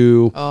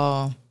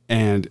jus.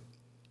 And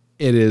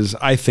it is,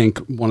 I think,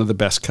 one of the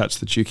best cuts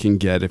that you can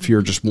get if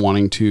you're just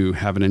wanting to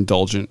have an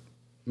indulgent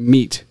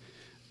meat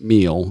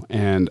meal,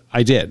 and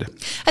I did.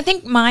 I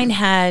think mine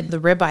the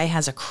ribeye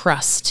has a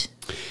crust.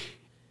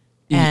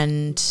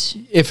 And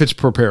if it's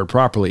prepared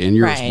properly, and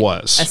yours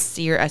was. A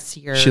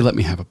sear. She let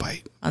me have a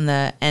bite.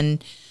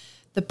 And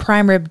the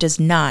prime rib does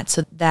not.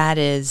 So that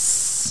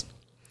is,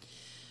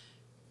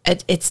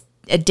 it's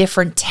a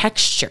different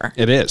texture.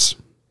 It is.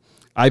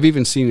 I've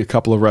even seen a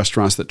couple of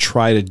restaurants that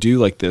try to do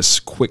like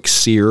this quick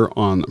sear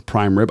on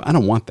prime rib. I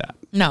don't want that.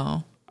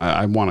 No.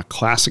 I want a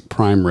classic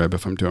prime rib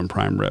if I'm doing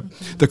prime rib.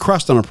 The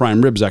crust on a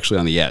prime rib is actually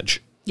on the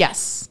edge.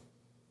 Yes.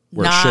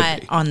 Where it should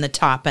not be. on the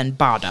top and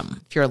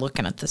bottom if you're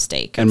looking at the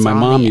steak. And my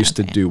mom used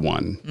to do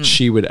one.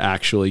 She would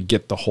actually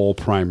get the whole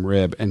prime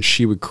rib, and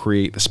she would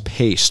create this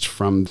paste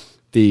from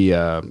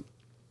the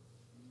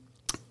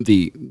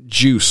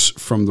juice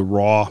from the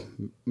raw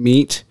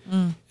meat,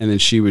 and then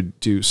she would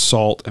do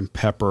salt and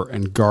pepper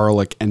and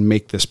garlic and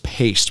make this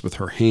paste with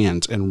her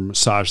hands and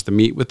massage the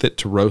meat with it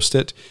to roast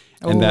it.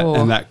 And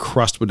that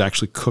crust would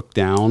actually cook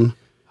down.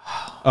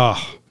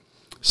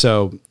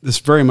 So this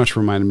very much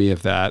reminded me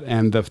of that.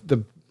 And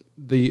the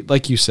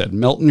like you said,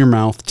 melt in your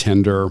mouth,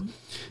 tender.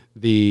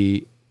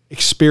 The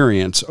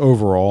experience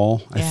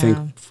overall, I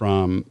think,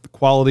 from the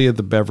quality of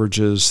the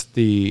beverages,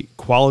 the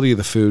quality of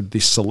the food,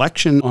 the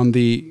selection on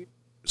the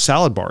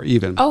salad bar,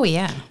 even. Oh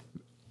yeah.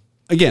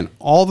 Again,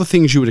 all the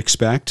things you would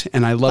expect,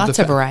 and I love lots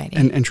of variety.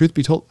 And truth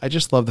be told, I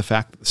just love the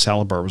fact that the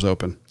salad bar was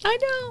open. I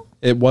know.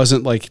 It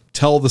wasn't like,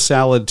 tell the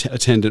salad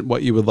attendant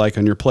what you would like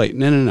on your plate.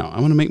 No. I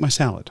want to make my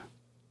salad.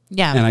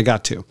 Yeah. And I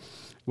got to,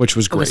 which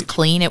was great. It was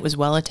clean. It was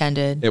well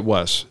attended. It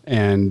was.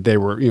 And they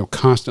were,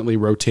 constantly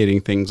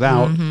rotating things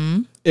out.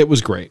 It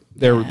was great.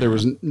 There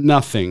was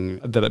nothing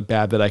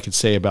bad that I could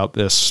say about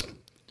this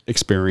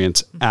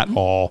experience at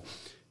all.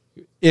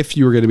 If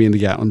you were going to be in the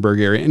Gatlinburg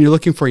area and you're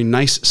looking for a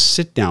nice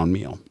sit-down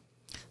meal.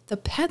 The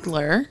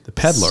Peddler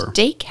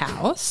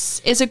Steakhouse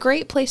is a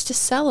great place to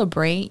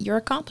celebrate your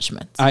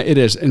accomplishments. It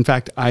is. In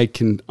fact, I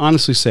can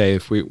honestly say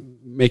if we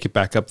make it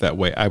back up that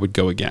way, I would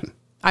go again.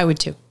 I would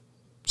too.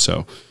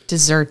 So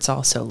desserts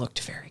also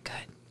looked very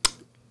good.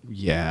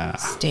 Yeah.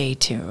 Stay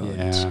tuned.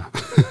 Yeah.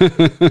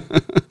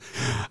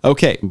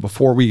 Okay.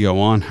 Before we go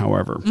on,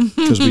 however,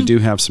 because we do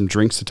have some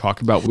drinks to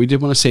talk about, we did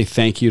want to say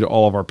thank you to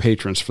all of our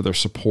patrons for their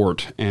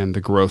support and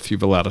the growth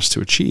you've allowed us to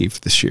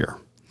achieve this year.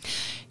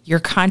 Your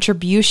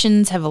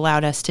contributions have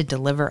allowed us to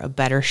deliver a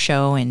better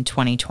show in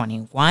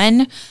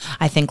 2021.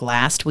 I think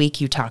last week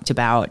you talked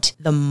about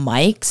the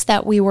mics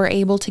that we were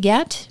able to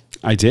get.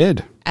 I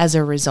did. As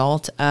a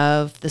result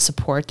of the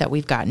support that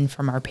we've gotten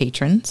from our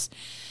patrons.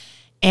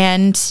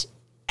 And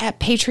at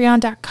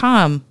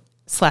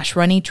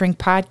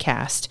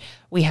patreon.com/runeatdrinkpodcast.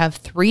 We have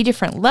 3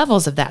 different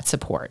levels of that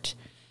support.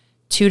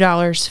 $2,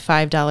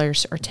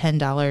 $5, or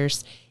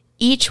 $10,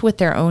 each with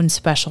their own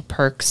special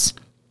perks.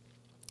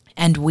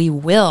 And we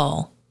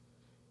will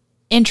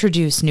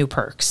introduce new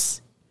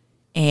perks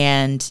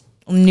and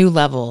new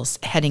levels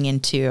heading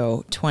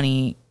into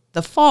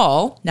the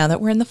fall, now that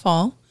we're in the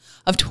fall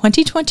of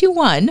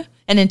 2021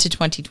 and into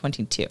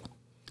 2022.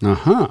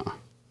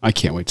 I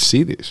can't wait to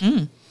see these.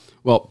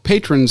 Well,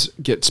 patrons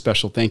get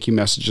special thank you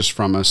messages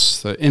from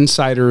us. The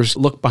insiders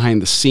look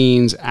behind the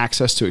scenes,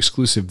 access to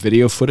exclusive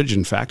video footage.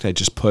 In fact, I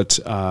just put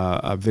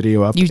a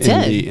video up in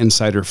the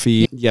insider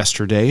feed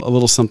yesterday. A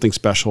little something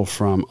special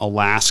from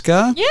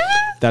Alaska. Yeah.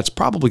 That's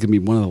probably going to be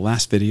one of the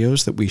last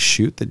videos that we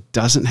shoot that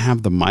doesn't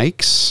have the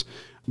mics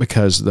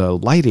because the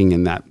lighting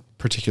in that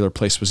particular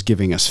place was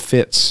giving us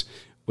fits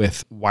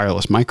with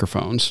wireless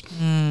microphones.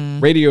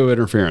 Radio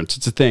interference,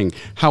 it's a thing.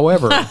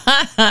 However,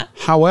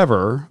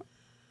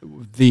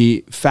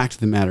 the fact of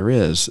the matter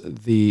is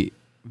the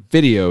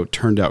video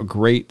turned out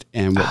great,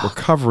 and what we're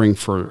covering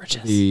for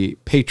the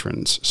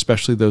patrons,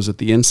 especially those at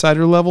the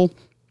insider level,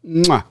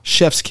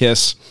 chef's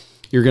kiss.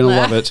 You're going to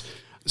love it.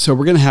 So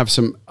we're going to have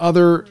some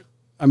other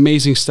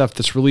amazing stuff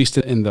that's released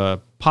in the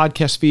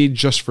podcast feed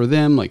just for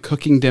them, like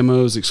cooking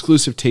demos,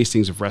 exclusive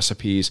tastings of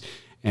recipes,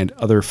 and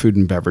other food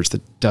and beverage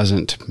that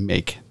doesn't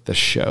make the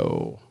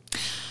show.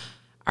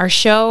 Our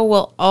show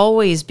will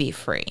always be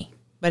free.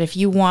 But if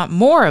you want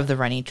more of the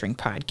Run Eat Drink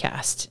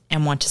podcast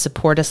and want to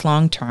support us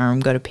long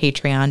term, go to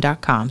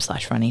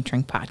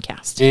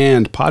patreon.com/runeatdrinkpodcast.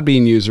 And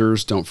Podbean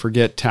users, don't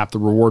forget, tap the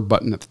reward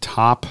button at the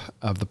top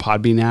of the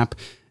Podbean app.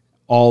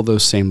 All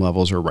those same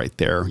levels are right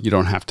there. You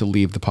don't have to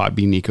leave the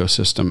Podbean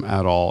ecosystem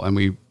at all. And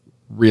we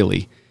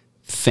really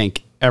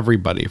thank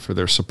everybody for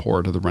their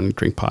support of the Run Eat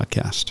Drink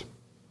podcast.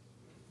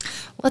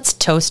 Let's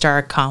toast our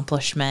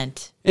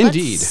accomplishment.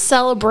 Indeed. Let's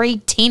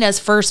celebrate Tina's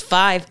first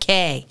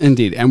 5K.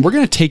 Indeed. And we're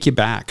going to take you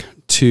back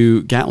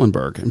to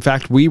Gatlinburg. In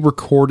fact, we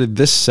recorded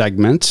this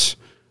segment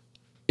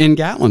in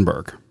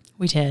Gatlinburg.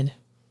 We did.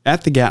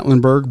 At the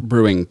Gatlinburg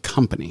Brewing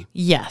Company.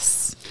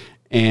 Yes.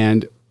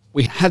 And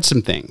we had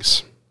some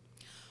things.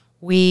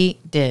 We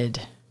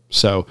did.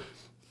 So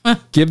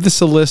give this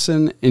a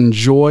listen.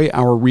 Enjoy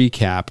our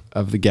recap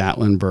of the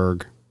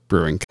Gatlinburg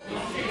Brewing Company.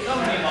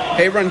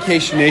 Hey,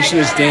 Runcation Nation,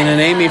 it's Dan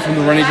and Amy from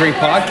the Run Eat Drink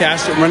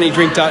podcast at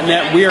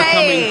runeatdrink.net. We are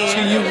coming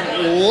to you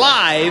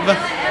live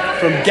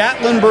from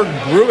Gatlinburg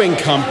Brewing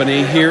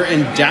Company here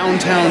in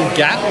downtown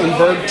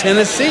Gatlinburg,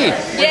 Tennessee.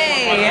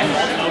 Yay!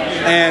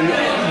 And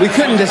we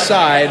couldn't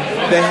decide.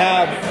 They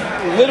have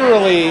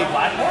literally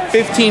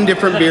 15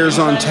 different beers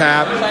on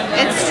tap.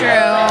 It's true.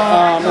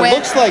 It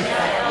looks like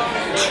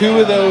 2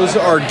 of those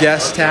are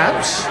guest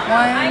taps.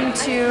 1,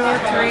 2,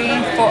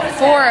 3, 4.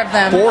 4 of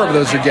them. 4 of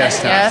those are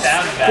guest taps.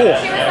 Yes. 4.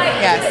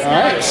 Yes. All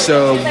right,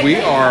 so we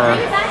are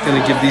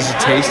going to give these a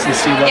taste and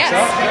see what's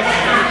up.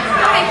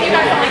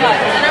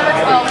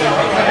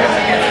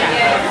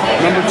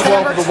 Number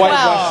 12, the White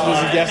Russian is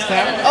a guest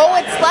tap. Oh,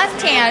 it's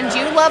left hand.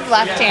 You love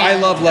left hand. I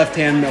love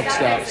left-hand milk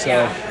stout,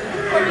 so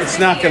it's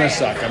not going to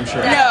suck, I'm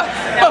sure. No. We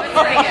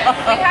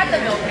had the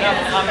milk hand.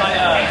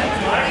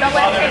 The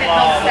left-handed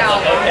milk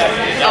stout.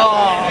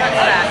 Oh.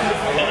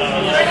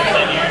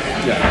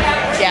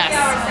 Yeah. Yes.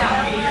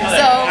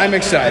 So, I'm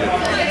excited.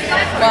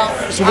 well.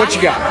 So what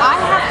you got? I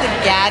have the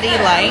Gaddy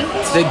Light.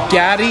 The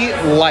Gaddy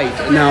Light.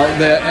 Now,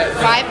 the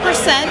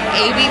 5%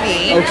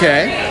 ABV.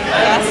 okay.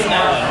 Yes.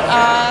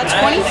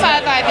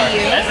 25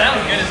 IBU.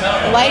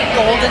 Light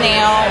golden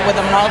ale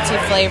with a malty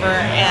flavor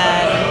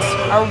and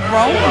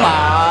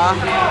aroma.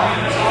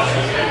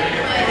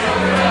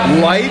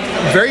 Light,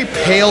 very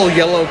pale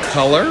yellow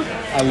color.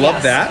 I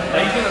love Yes. that.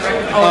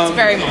 Oh, it's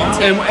very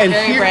malty. And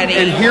very here, ready.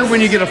 and here,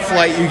 when you get a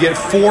flight, you get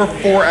 4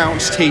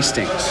 4-ounce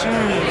tastings.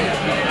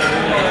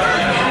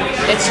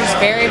 It's just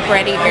very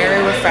bready,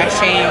 very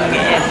refreshing.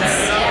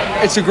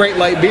 It's a great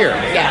light beer.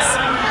 Yes.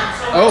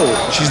 Oh,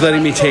 she's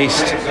letting me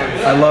taste.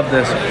 I love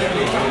this.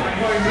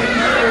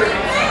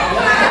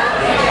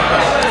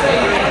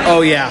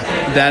 Oh yeah,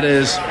 that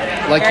is,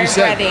 like Very you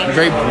said, bready.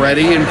 very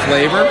bready in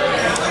flavor.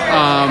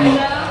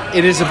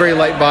 It is a very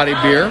light body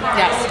beer.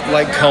 Yes.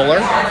 Light color.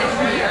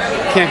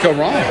 Can't go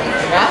wrong.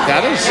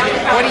 That is.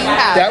 What do you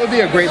have? That would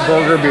be a great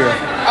burger beer.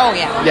 Oh,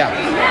 yeah. Yeah.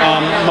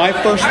 My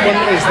first one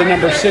is the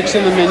number 6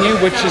 in the menu,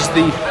 which is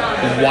the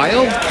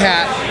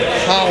Wildcat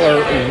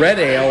Holler Red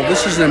Ale.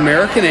 This is an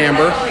American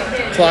Amber,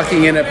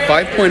 clocking in at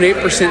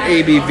 5.8%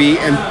 ABV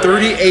and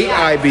 38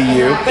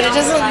 IBU. But it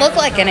doesn't look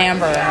like an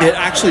amber. It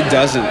actually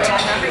doesn't.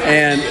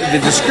 And the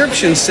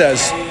description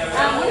says,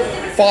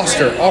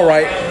 Foster, all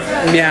right,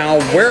 meow,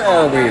 where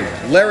are we?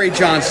 Larry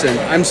Johnson,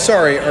 I'm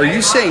sorry, are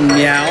you saying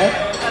meow?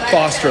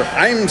 Foster,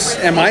 am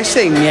I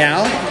saying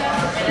meow?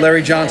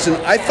 Larry Johnson,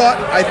 I thought,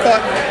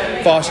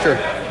 Foster,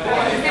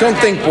 don't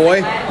think,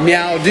 boy,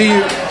 meow, do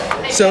you?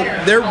 So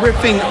they're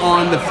riffing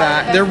on the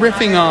fact, they're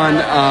riffing on,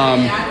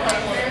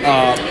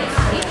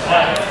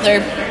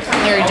 They're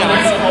Larry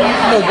Jones.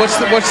 No,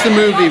 what's the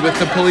movie with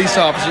the police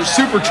officers?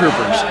 Super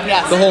Troopers.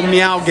 Yes. The whole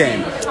meow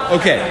game.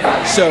 Okay,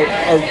 so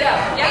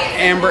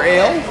amber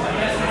ale.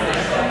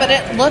 But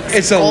it looks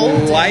It's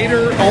golden. a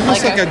lighter,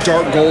 almost like a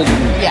dark golden.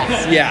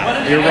 Yes.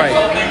 Yeah, you're right.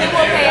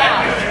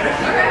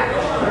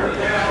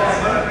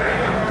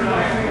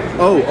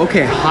 Oh,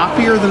 okay,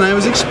 hoppier than I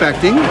was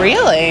expecting.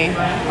 Really?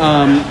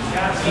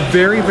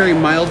 Very, very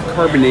mild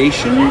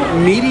carbonation,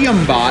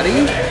 medium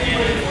body.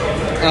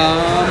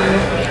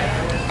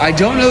 I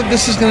don't know if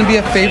this is going to be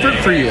a favorite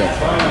for you.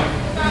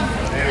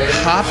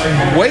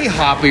 Way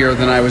hoppier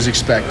than I was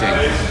expecting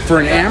for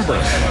an amber.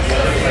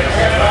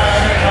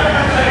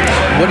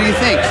 What do you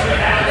think?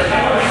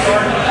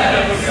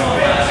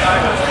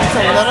 It's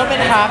a little bit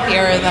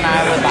hoppier than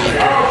I would like.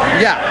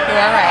 Yeah. You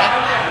are right.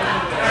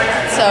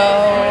 So,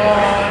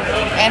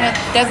 and it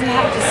doesn't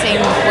have the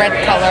same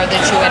red color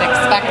that you would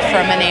expect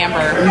from an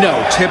amber.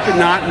 No,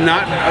 not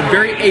a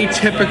very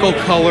atypical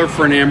color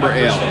for an amber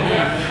ale.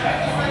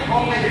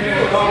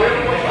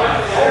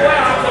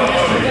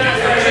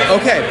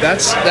 Okay,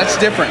 that's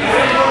different.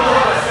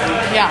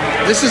 Yeah.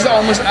 This is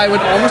I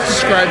would almost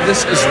describe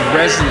this as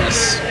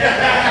resinous.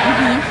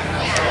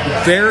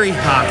 Very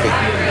hoppy.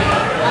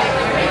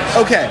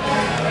 Okay,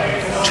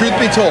 truth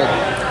be told,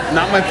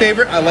 not my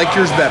favorite. I like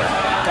yours better.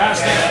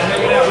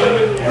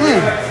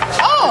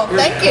 Oh,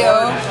 thank you.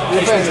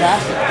 Thank you very Yeah.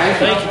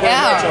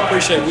 much. I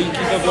appreciate it. Will you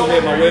keep up with me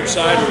at my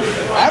website or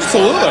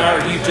Absolutely.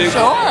 or YouTube,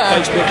 Sure.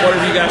 Facebook,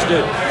 whatever you guys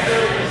do?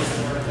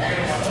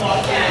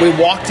 We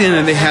walked in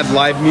and they had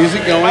live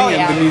music going, Oh,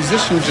 yeah. and the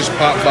musician just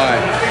popped by.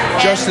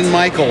 Justin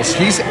Michaels,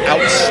 he's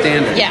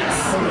outstanding. Yes.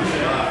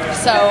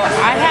 So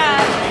I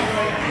had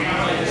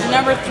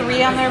number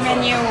 3 on their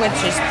menu,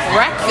 which is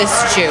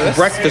breakfast juice.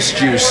 Breakfast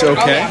juice,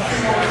 okay.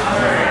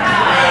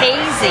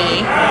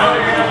 Hazy,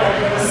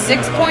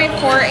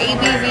 6.4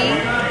 ABV,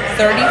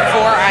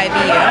 34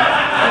 IBU.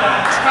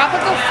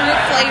 Tropical fruit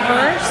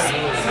flavors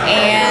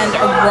and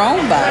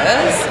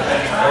aromas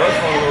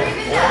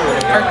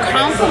are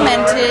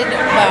complemented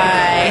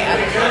by a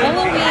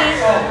pillowy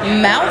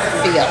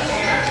mouthfeel.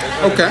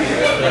 Okay.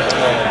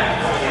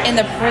 In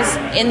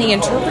the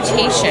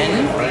interpretation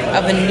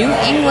of a New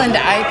England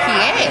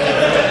IPA.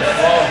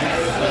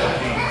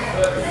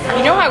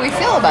 You know how we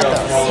feel about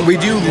those. We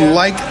do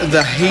like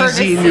the hazy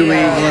Courtesy New of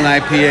England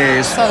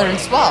IPAs. Southern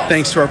Swell.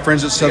 Thanks to our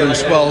friends at Southern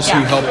Swells who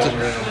Yeah. helped it.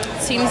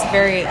 Seems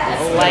very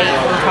light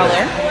in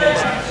color.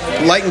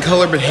 Light in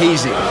color but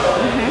hazy.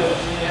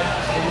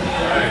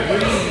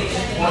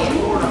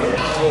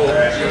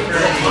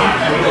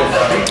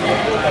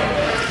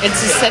 It's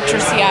a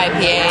citrusy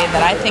IPA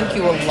that I think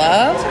you will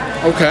love.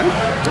 Okay.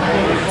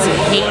 It's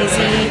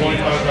hazy,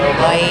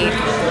 light,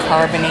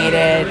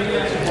 carbonated,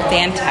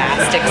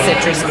 fantastic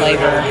citrus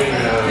flavor.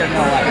 You're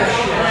gonna love it.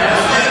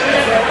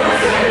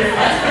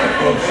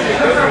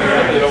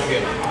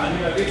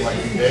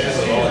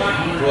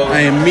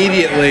 I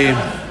immediately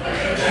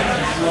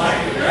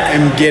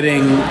am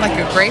getting Like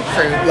a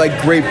grapefruit.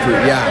 like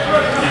grapefruit. Yeah,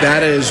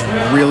 that is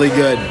really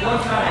good.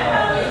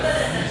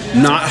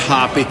 Not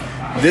hoppy.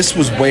 This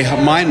was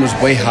mine was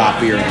way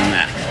hoppier than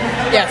that.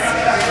 Yes.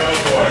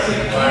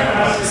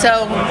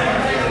 So,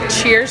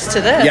 cheers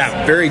to this.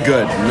 Yeah, very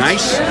good.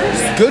 Nice,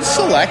 good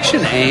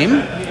selection,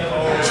 Aim.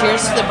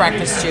 Cheers to the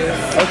breakfast juice.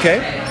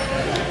 Okay.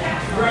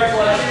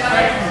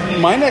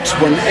 My next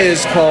one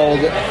is called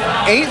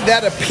Ain't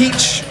That a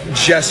Peach,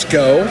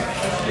 Jesco.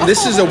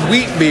 This is a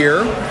wheat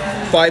beer,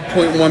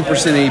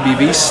 5.1%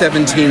 ABV,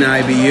 17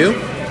 IBU.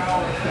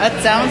 That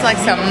sounds like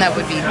something that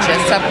would be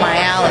just up my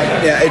alley.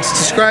 Yeah, it's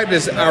described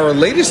as our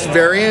latest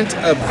variant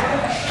of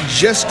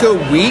Jesco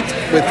wheat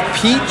with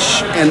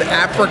peach and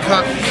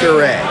apricot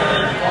puree.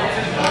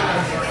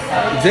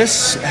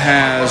 This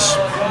has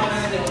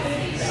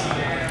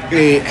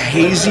a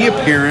hazy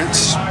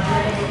appearance.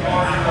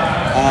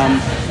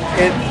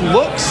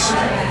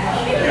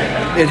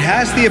 It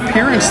has the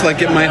appearance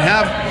like it might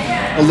have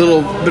a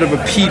little bit of a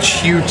peach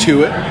hue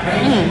to it.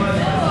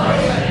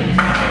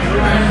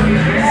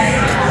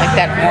 Like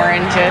that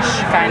orangish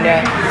kind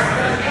of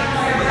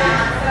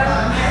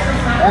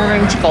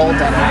orange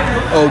golden.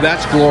 Oh,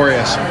 that's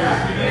glorious.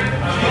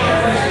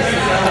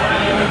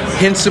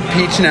 Hints of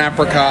peach and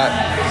apricot,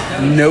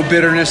 no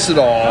bitterness at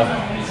all,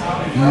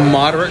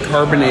 moderate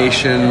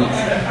carbonation,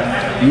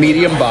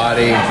 medium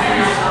body.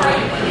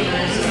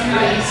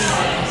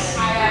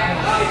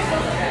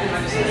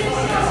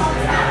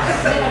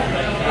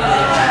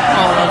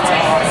 Oh, that's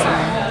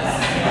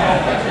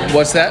awesome.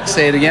 What's that?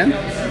 Say it again.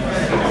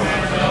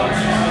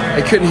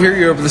 I couldn't hear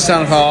you over the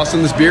sound of how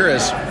awesome this beer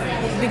is.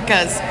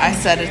 Because I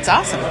said it's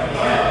awesome.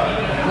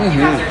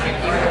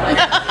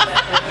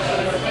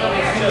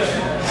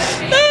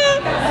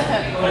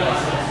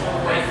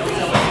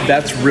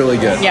 That's really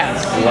good. Yeah.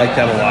 I like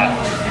that a lot.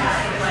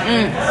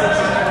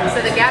 So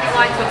the Gaddy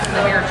Light was the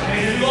beer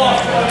cheese.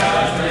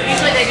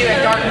 Usually they do a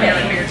dark beer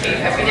cheese,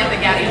 but we did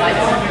the Gaddy Light.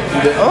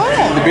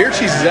 The beer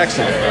cheese is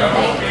excellent.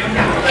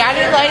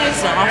 Gaddy Light is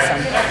awesome.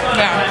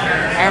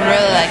 Yeah, I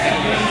really like it.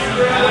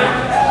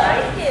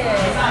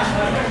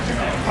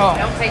 Oh,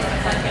 Don't taste the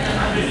pumpkin.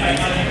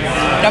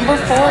 Number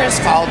 4 is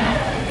called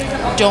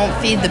Don't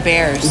Feed the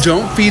Bears.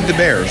 Don't Feed the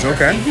Bears.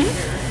 Okay.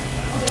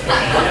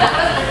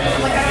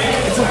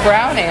 It's a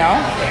brown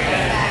ale.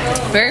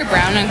 Very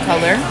brown in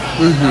color.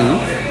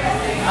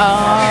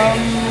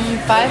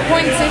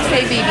 5.6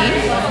 ABV.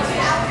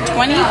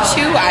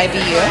 22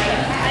 IBU.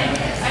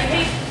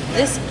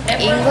 This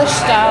English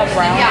style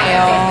brown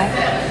ale,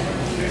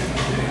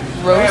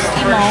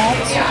 roasty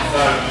malt,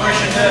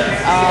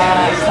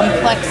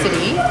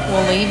 complexity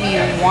will leave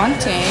you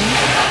wanting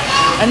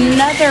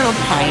another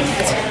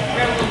pint.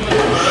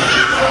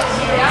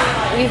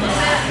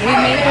 We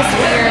made this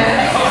beer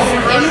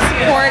in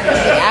support of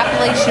the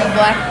Appalachian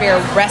Black Bear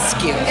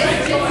Rescue.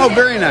 Oh,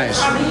 very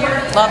nice.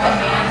 Love it.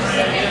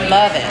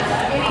 Love it.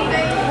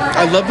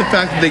 I love the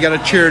fact that they got a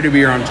charity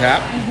beer on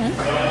tap.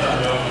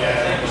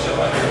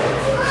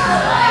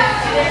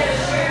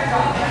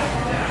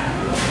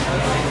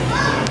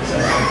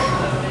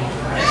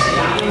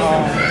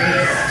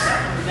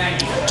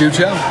 Do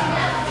tell.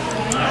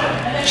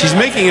 She's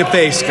making a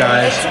face,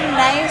 guys.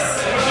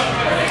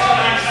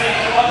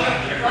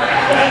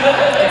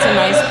 It's a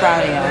nice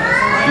brown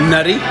ale.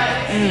 Nutty.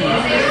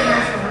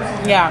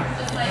 Yeah.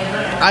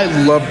 I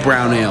love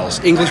brown ales.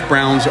 English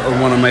browns are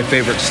one of my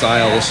favorite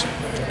styles.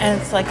 And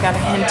it's like got a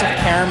hint of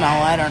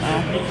caramel. I don't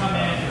know.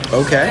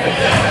 Okay.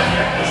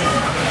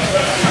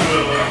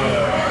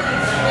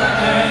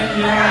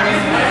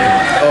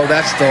 Oh,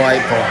 that's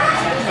delightful.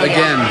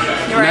 Again,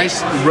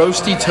 nice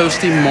roasty,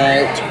 toasty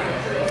malt.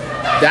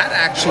 That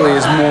actually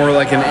is more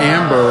like an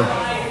amber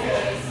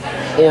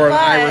or an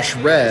Irish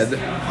red.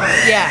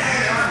 Yeah.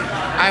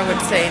 I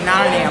would say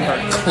not an amber.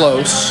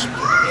 Close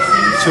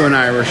to an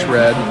Irish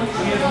red.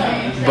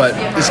 But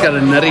it's got a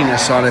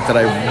nuttiness on it that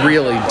I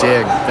really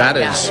dig. That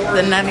is... Yeah,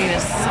 the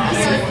nuttiness is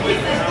awesome.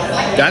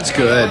 That's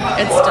good.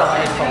 It's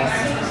delightful.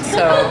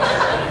 So,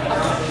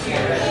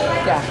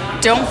 yeah.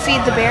 Don't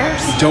feed the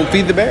bears. Don't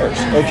feed the bears.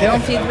 Okay.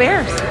 Don't feed the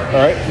bears.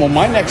 All right. Well,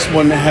 my next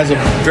one has a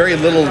very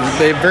little.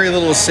 They have very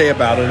little to say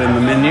about it in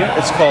the menu.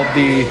 It's called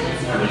the.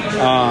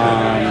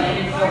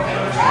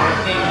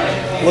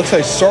 Looks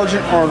like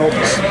Sergeant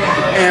Arnold's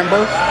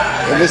Amber,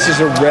 and this is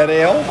a red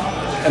ale,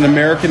 an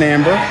American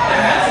Amber,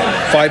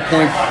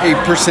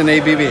 5.8%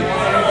 ABV.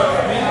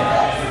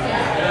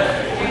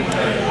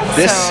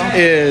 This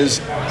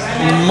is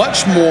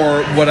much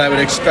more what I would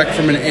expect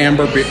from an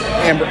amber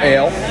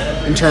ale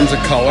in terms of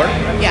color.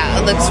 Yeah,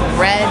 it looks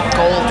red,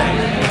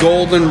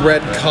 Golden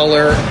red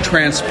color,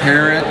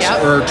 transparent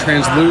or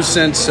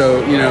translucent,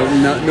 so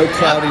no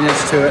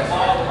cloudiness to it.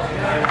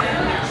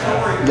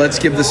 Let's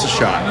give this a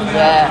shot.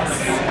 Yes.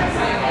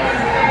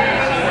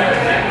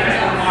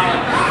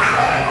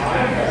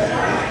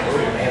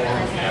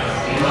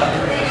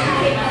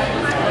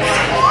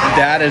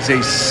 That is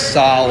a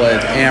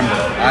solid amber.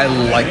 I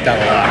like that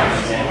a lot.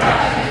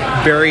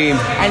 Very.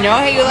 I know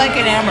how you like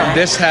an amber.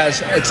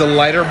 It's a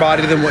lighter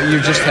body than what you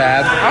just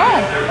had.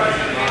 Oh.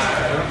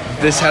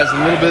 This has a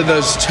little bit of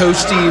those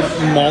toasty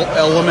malt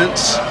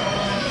elements.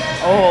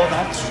 Oh,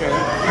 that's true.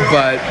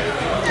 But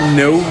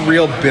no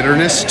real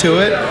bitterness to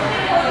it.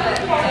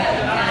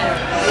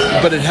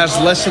 But it has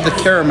less of the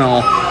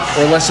caramel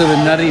or less of the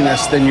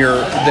nuttiness than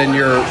your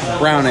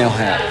brown ale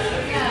had.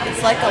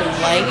 It's like a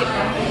light.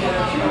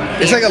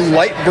 It's like a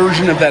light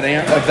version of that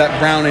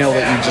brown ale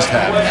that you just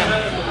had.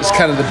 It's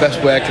kind of the best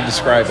way I could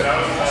describe it.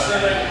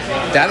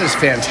 That is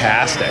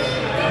fantastic.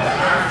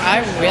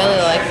 I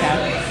really like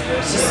that.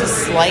 It's just a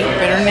slight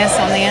bitterness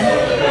on the end.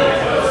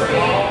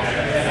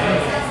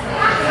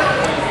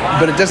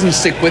 But it doesn't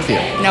stick with you.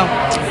 No.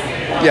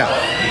 Yeah.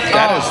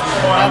 That's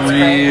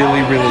really,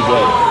 really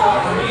good.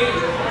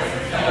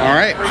 All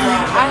right.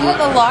 I have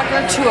a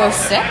Lager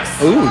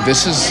 206. Ooh,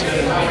 this is...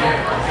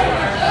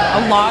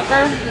 A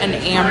lager, an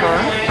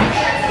amber,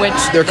 which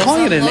they're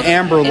calling it an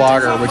amber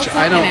lager, which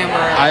I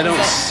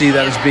don't see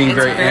that as being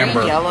very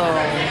amber. Yellow.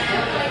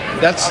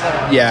 That's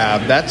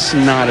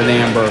not an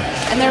amber.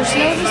 And there's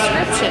no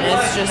description.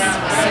 It's just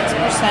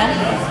 6%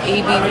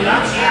 ABV.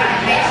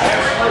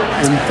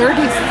 It's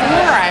 34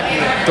 IBU.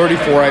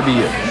 34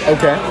 IBU.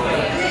 Okay.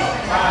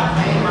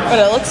 But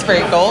it looks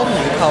very golden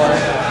in color.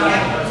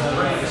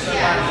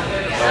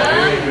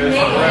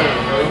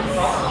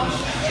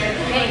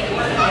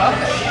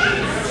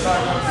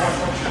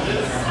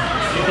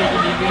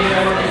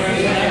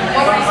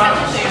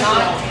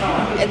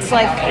 It's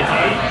like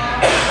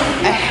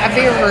a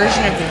heavier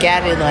version of the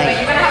Gaddy Light.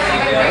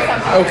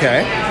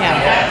 Okay. Yeah.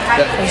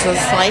 There's a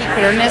slight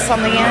bitterness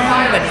on the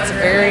end, but it's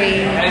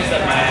very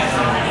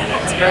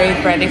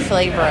bready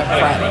flavor up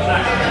front.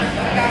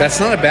 That's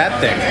not a bad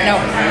thing. No.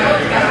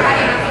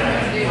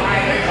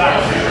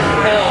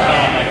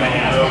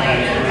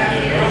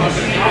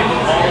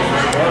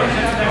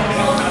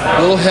 A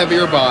little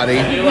heavier body.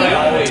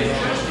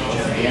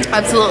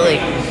 Absolutely.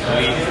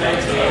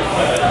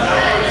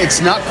 It's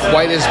not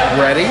quite as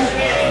bready.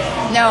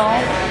 No.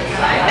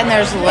 And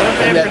there's a little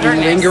bit of that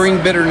bitterness.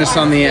 Lingering bitterness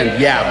on the end.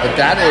 Yeah, but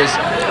that is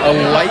a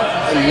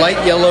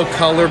light yellow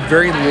color,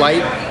 very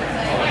light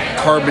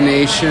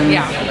carbonation.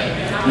 Yeah.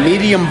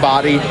 Medium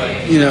body,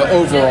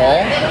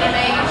 overall.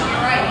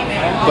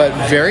 but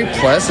very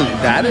pleasant.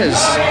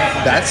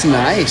 That's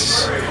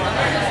nice.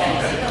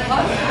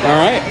 All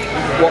right.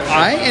 Well,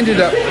 I ended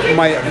up,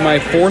 my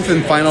fourth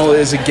and final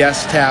is a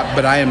guest tap,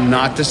 but I am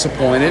not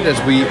disappointed as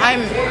we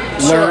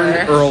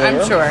learned earlier.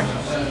 I'm sure.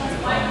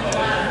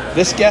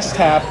 This guest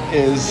tap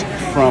is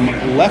from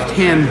Left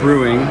Hand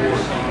Brewing.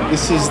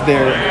 This is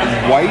their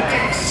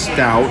white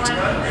stout.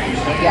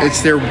 Yeah.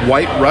 It's their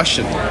White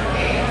Russian.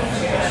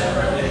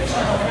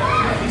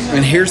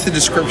 And here's the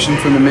description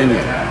from the menu.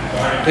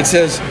 It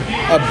says,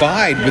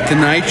 abide with the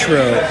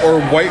nitro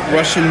or White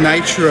Russian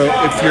nitro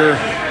if you're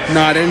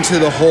not into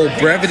the whole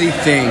brevity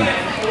thing.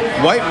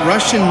 White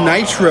Russian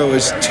nitro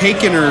is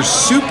taken or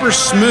super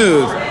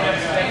smooth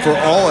for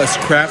all us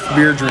craft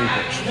beer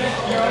drinkers.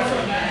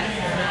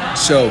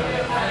 So,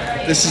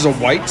 this is a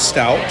white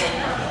stout,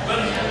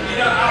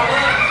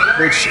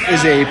 which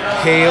is a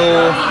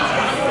pale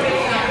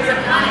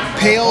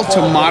to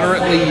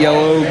moderately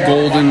yellow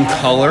golden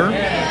color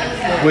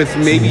with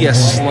maybe a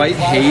slight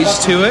haze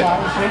to it.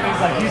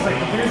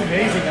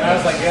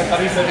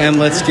 And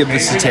let's give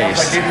this a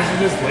taste.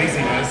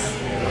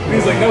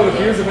 He's like, no, the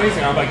beer's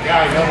amazing. I'm like,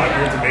 yeah, I know my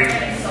beer's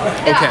amazing.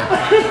 Okay.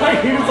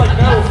 He was like,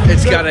 no.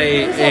 It's got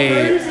a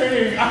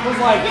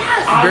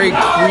very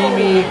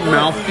creamy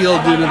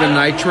mouthfeel due to the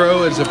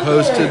nitro as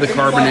opposed to the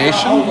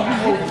carbonation.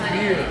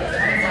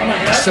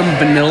 Some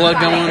vanilla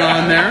going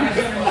on there.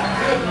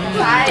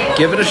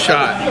 Give it a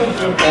shot.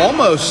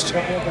 Almost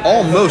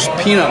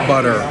peanut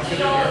butter.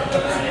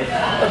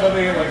 Oh,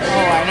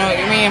 I know what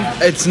you mean.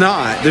 It's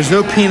not. There's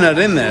no peanut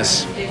in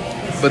this,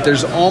 but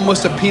there's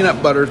almost a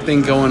peanut butter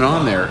thing going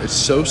on there. It's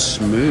so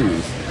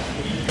smooth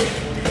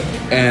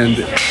and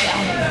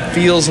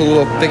feels a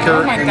little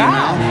thicker in the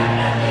mouth.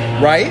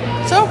 Right?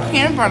 So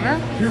peanut butter.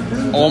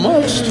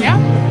 Almost. Yeah.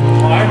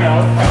 Well, I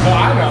know.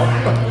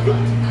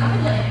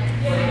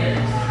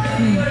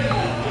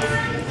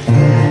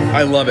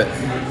 I love it.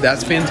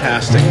 That's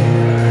fantastic.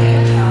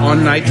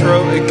 On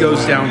nitro, it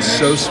goes down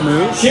so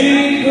smooth.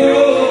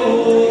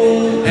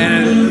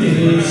 And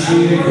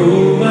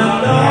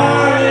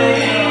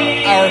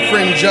our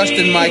friend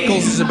Justin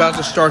Michaels is about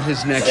to start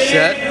his next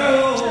set.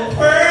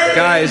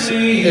 Guys,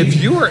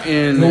 if you are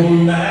in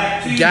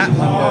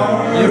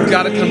Gatlinburg, you've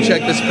got to come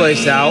check this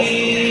place out.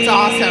 It's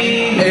awesome.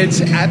 It's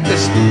at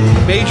this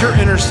major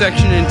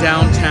intersection in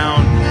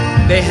downtown.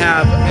 They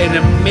have an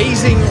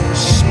amazing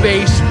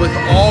space with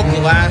all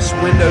glass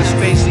windows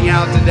facing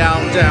out to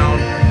downtown.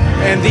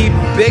 And the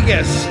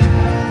biggest,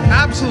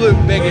 absolute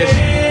biggest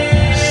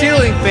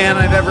ceiling fan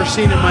I've ever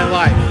seen in my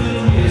life.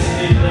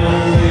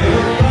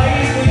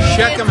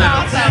 Check them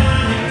out.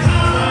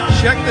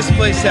 Check this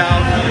place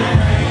out.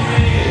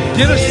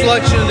 Get a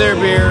selection of their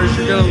beers.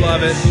 You're going to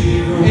love it.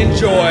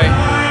 Enjoy.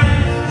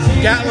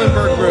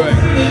 Gatlinburg Brewing.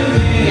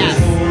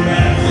 Yes.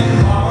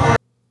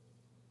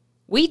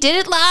 We did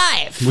it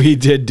live. We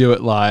did do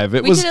it live.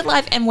 We did it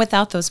live and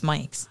without those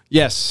mics.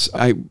 Yes.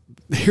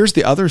 Here's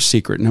the other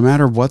secret. No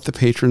matter what the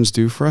patrons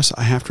do for us,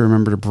 I have to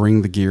remember to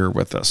bring the gear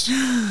with us.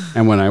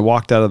 And when I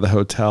walked out of the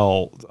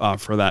hotel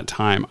for that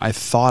time, I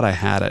thought I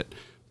had it,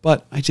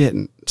 but I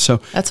didn't.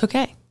 So that's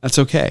okay. That's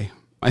okay.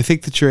 I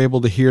think that you're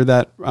able to hear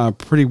that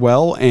pretty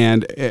well,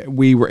 and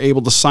we were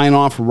able to sign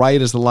off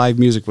right as the live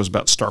music was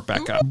about to start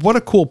back up. What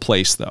a cool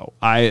place, though.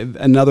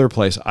 Another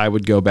place I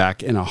would go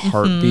back in a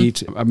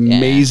heartbeat.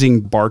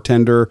 Amazing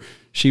bartender.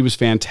 She was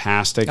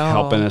fantastic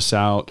helping us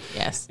out.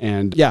 Yes.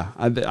 And yeah,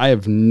 I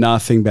have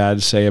nothing bad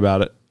to say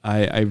about it.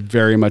 I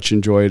very much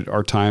enjoyed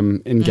our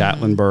time in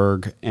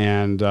Gatlinburg,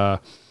 and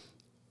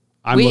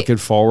I'm looking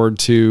forward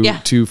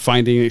to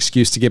finding an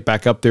excuse to get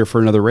back up there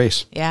for another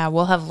race. Yeah,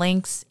 we'll have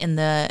links in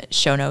the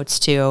show notes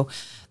to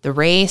the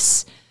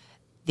race,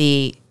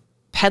 the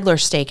Peddler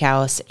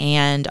Steakhouse,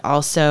 and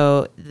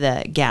also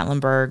the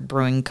Gatlinburg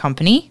Brewing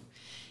Company.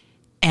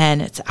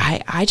 And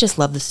I just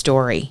love the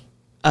story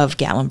of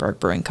Gatlinburg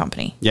Brewing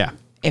Company. Yeah.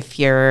 If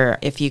you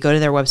go to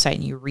their website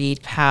and you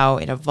read how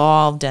it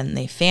evolved and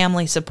the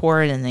family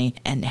support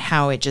and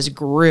how it just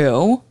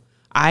grew,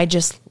 I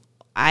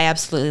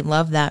absolutely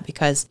love that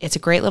because it's a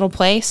great little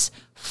place,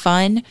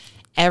 fun.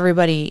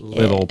 Everybody.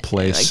 Little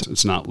place.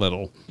 It's not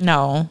little.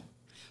 No,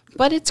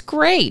 but it's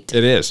great.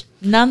 It is.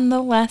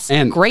 Nonetheless,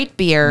 and great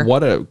beer.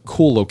 What a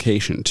cool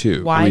location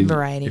too. Wide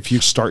variety. If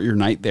you start your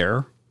night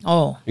there,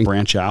 and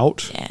branch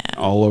out,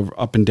 all over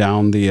up and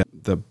down the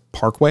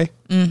Parkway,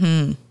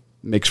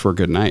 makes for a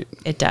good night.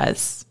 It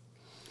does.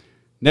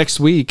 Next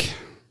week,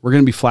 we're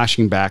going to be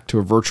flashing back to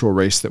a virtual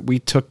race that we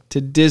took to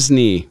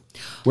Disney.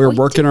 We're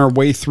working our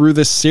way through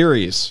this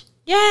series.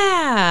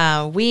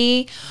 Yeah,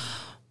 we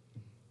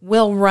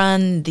will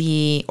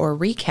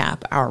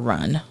recap our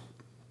run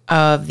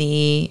of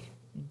the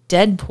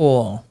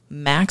Deadpool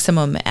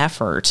Maximum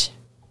Effort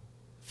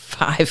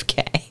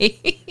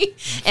 5K.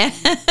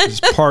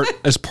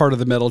 as part of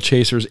the Metal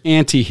Chasers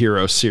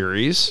Anti-Hero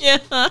series.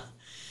 Yeah.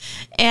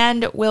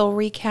 And we'll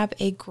recap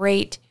a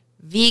great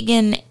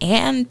vegan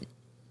and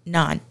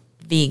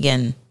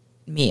non-vegan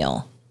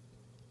meal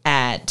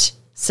at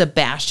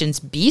Sebastian's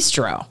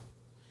Bistro.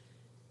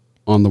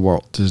 on the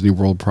Walt Disney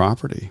World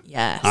property.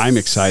 Yes. I'm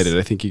excited.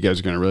 I think you guys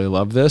are going to really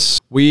love this.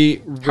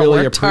 We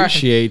really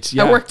appreciate.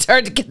 I worked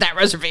hard to get that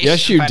reservation.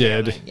 Yes, you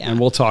did. Anyway, yeah. And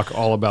we'll talk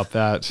all about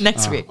that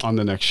Next week. on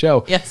the next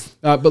show. Yes.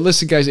 But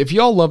listen, guys, if you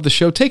all love the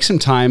show, take some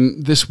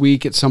time this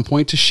week at some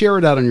point to share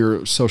it out on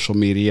your social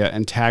media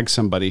and tag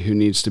somebody who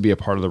needs to be a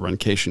part of the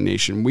Runcation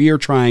Nation. We are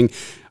trying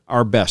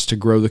our best to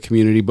grow the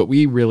community, but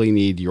we really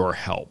need your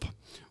help.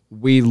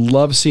 We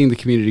love seeing the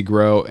community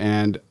grow,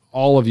 and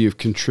all of you have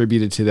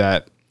contributed to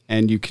that,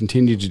 and you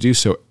continue to do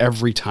so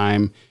every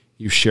time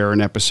you share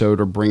an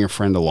episode or bring a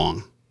friend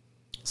along.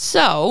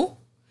 So,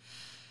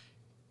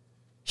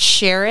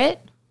 share it,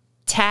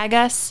 tag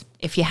us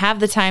if you have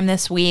the time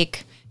this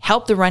week.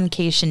 Help the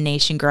Runcation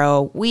Nation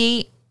grow.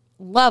 We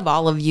love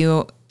all of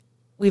you.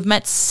 We've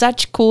met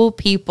such cool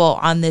people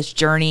on this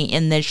journey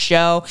in this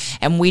show,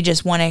 and we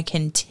just want to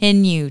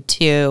continue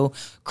to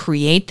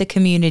create the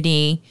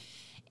community.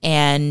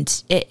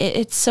 And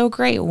it's so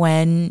great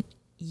when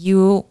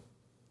you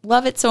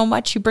love it so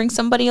much, you bring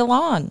somebody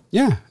along.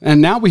 Yeah.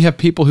 And now we have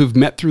people who've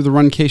met through the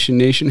Runcation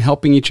Nation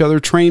helping each other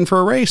train for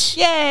a race.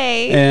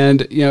 Yay.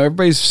 And,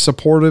 everybody's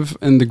supportive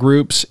in the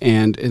groups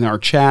and in our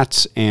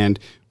chats, and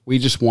we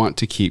just want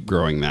to keep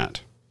growing that.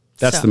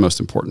 That's the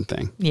most important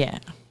thing. Yeah.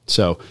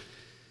 So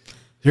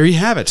there you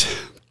have it.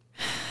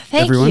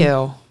 Thank everyone.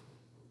 you.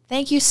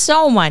 Thank you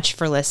so much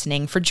for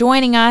listening, for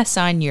joining us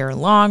on your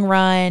long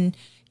run,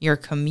 your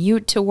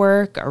commute to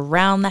work,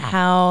 around the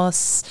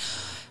house,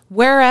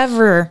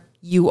 wherever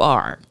you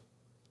are.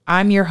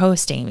 I'm your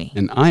host, Amy.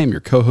 And I am your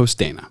co-host,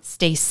 Dana.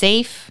 Stay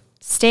safe,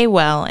 stay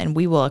well, and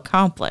we will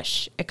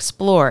accomplish,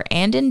 explore,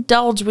 and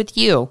indulge with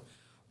you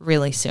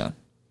really soon.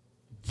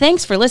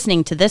 Thanks for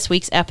listening to this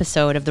week's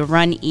episode of the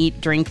Run,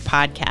 Eat, Drink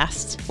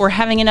podcast. We're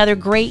having another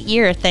great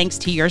year thanks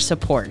to your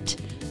support.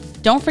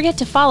 Don't forget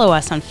to follow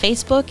us on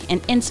Facebook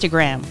and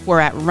Instagram.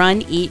 We're at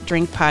Run, Eat,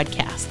 Drink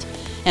Podcast.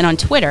 And on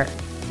Twitter,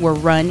 we're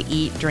Run,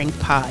 Eat, Drink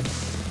Pod.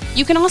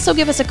 You can also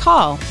give us a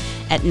call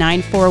at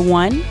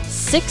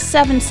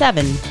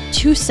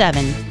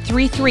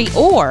 941-677-2733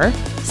 or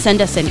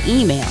send us an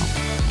email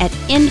at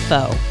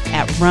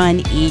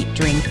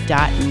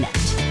info@runeatdrink.net.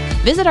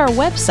 Visit our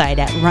website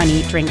at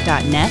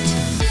runeatdrink.net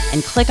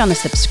and click on the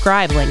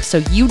subscribe link so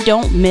you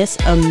don't miss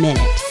a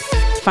minute.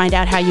 Find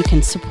out how you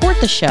can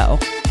support the show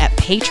at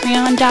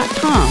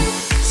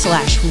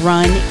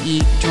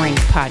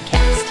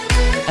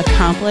patreon.com/runeatdrinkpodcast.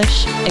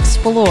 Accomplish,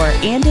 explore,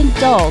 and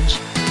indulge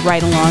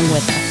right along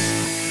with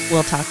us.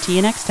 We'll talk to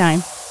you next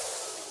time.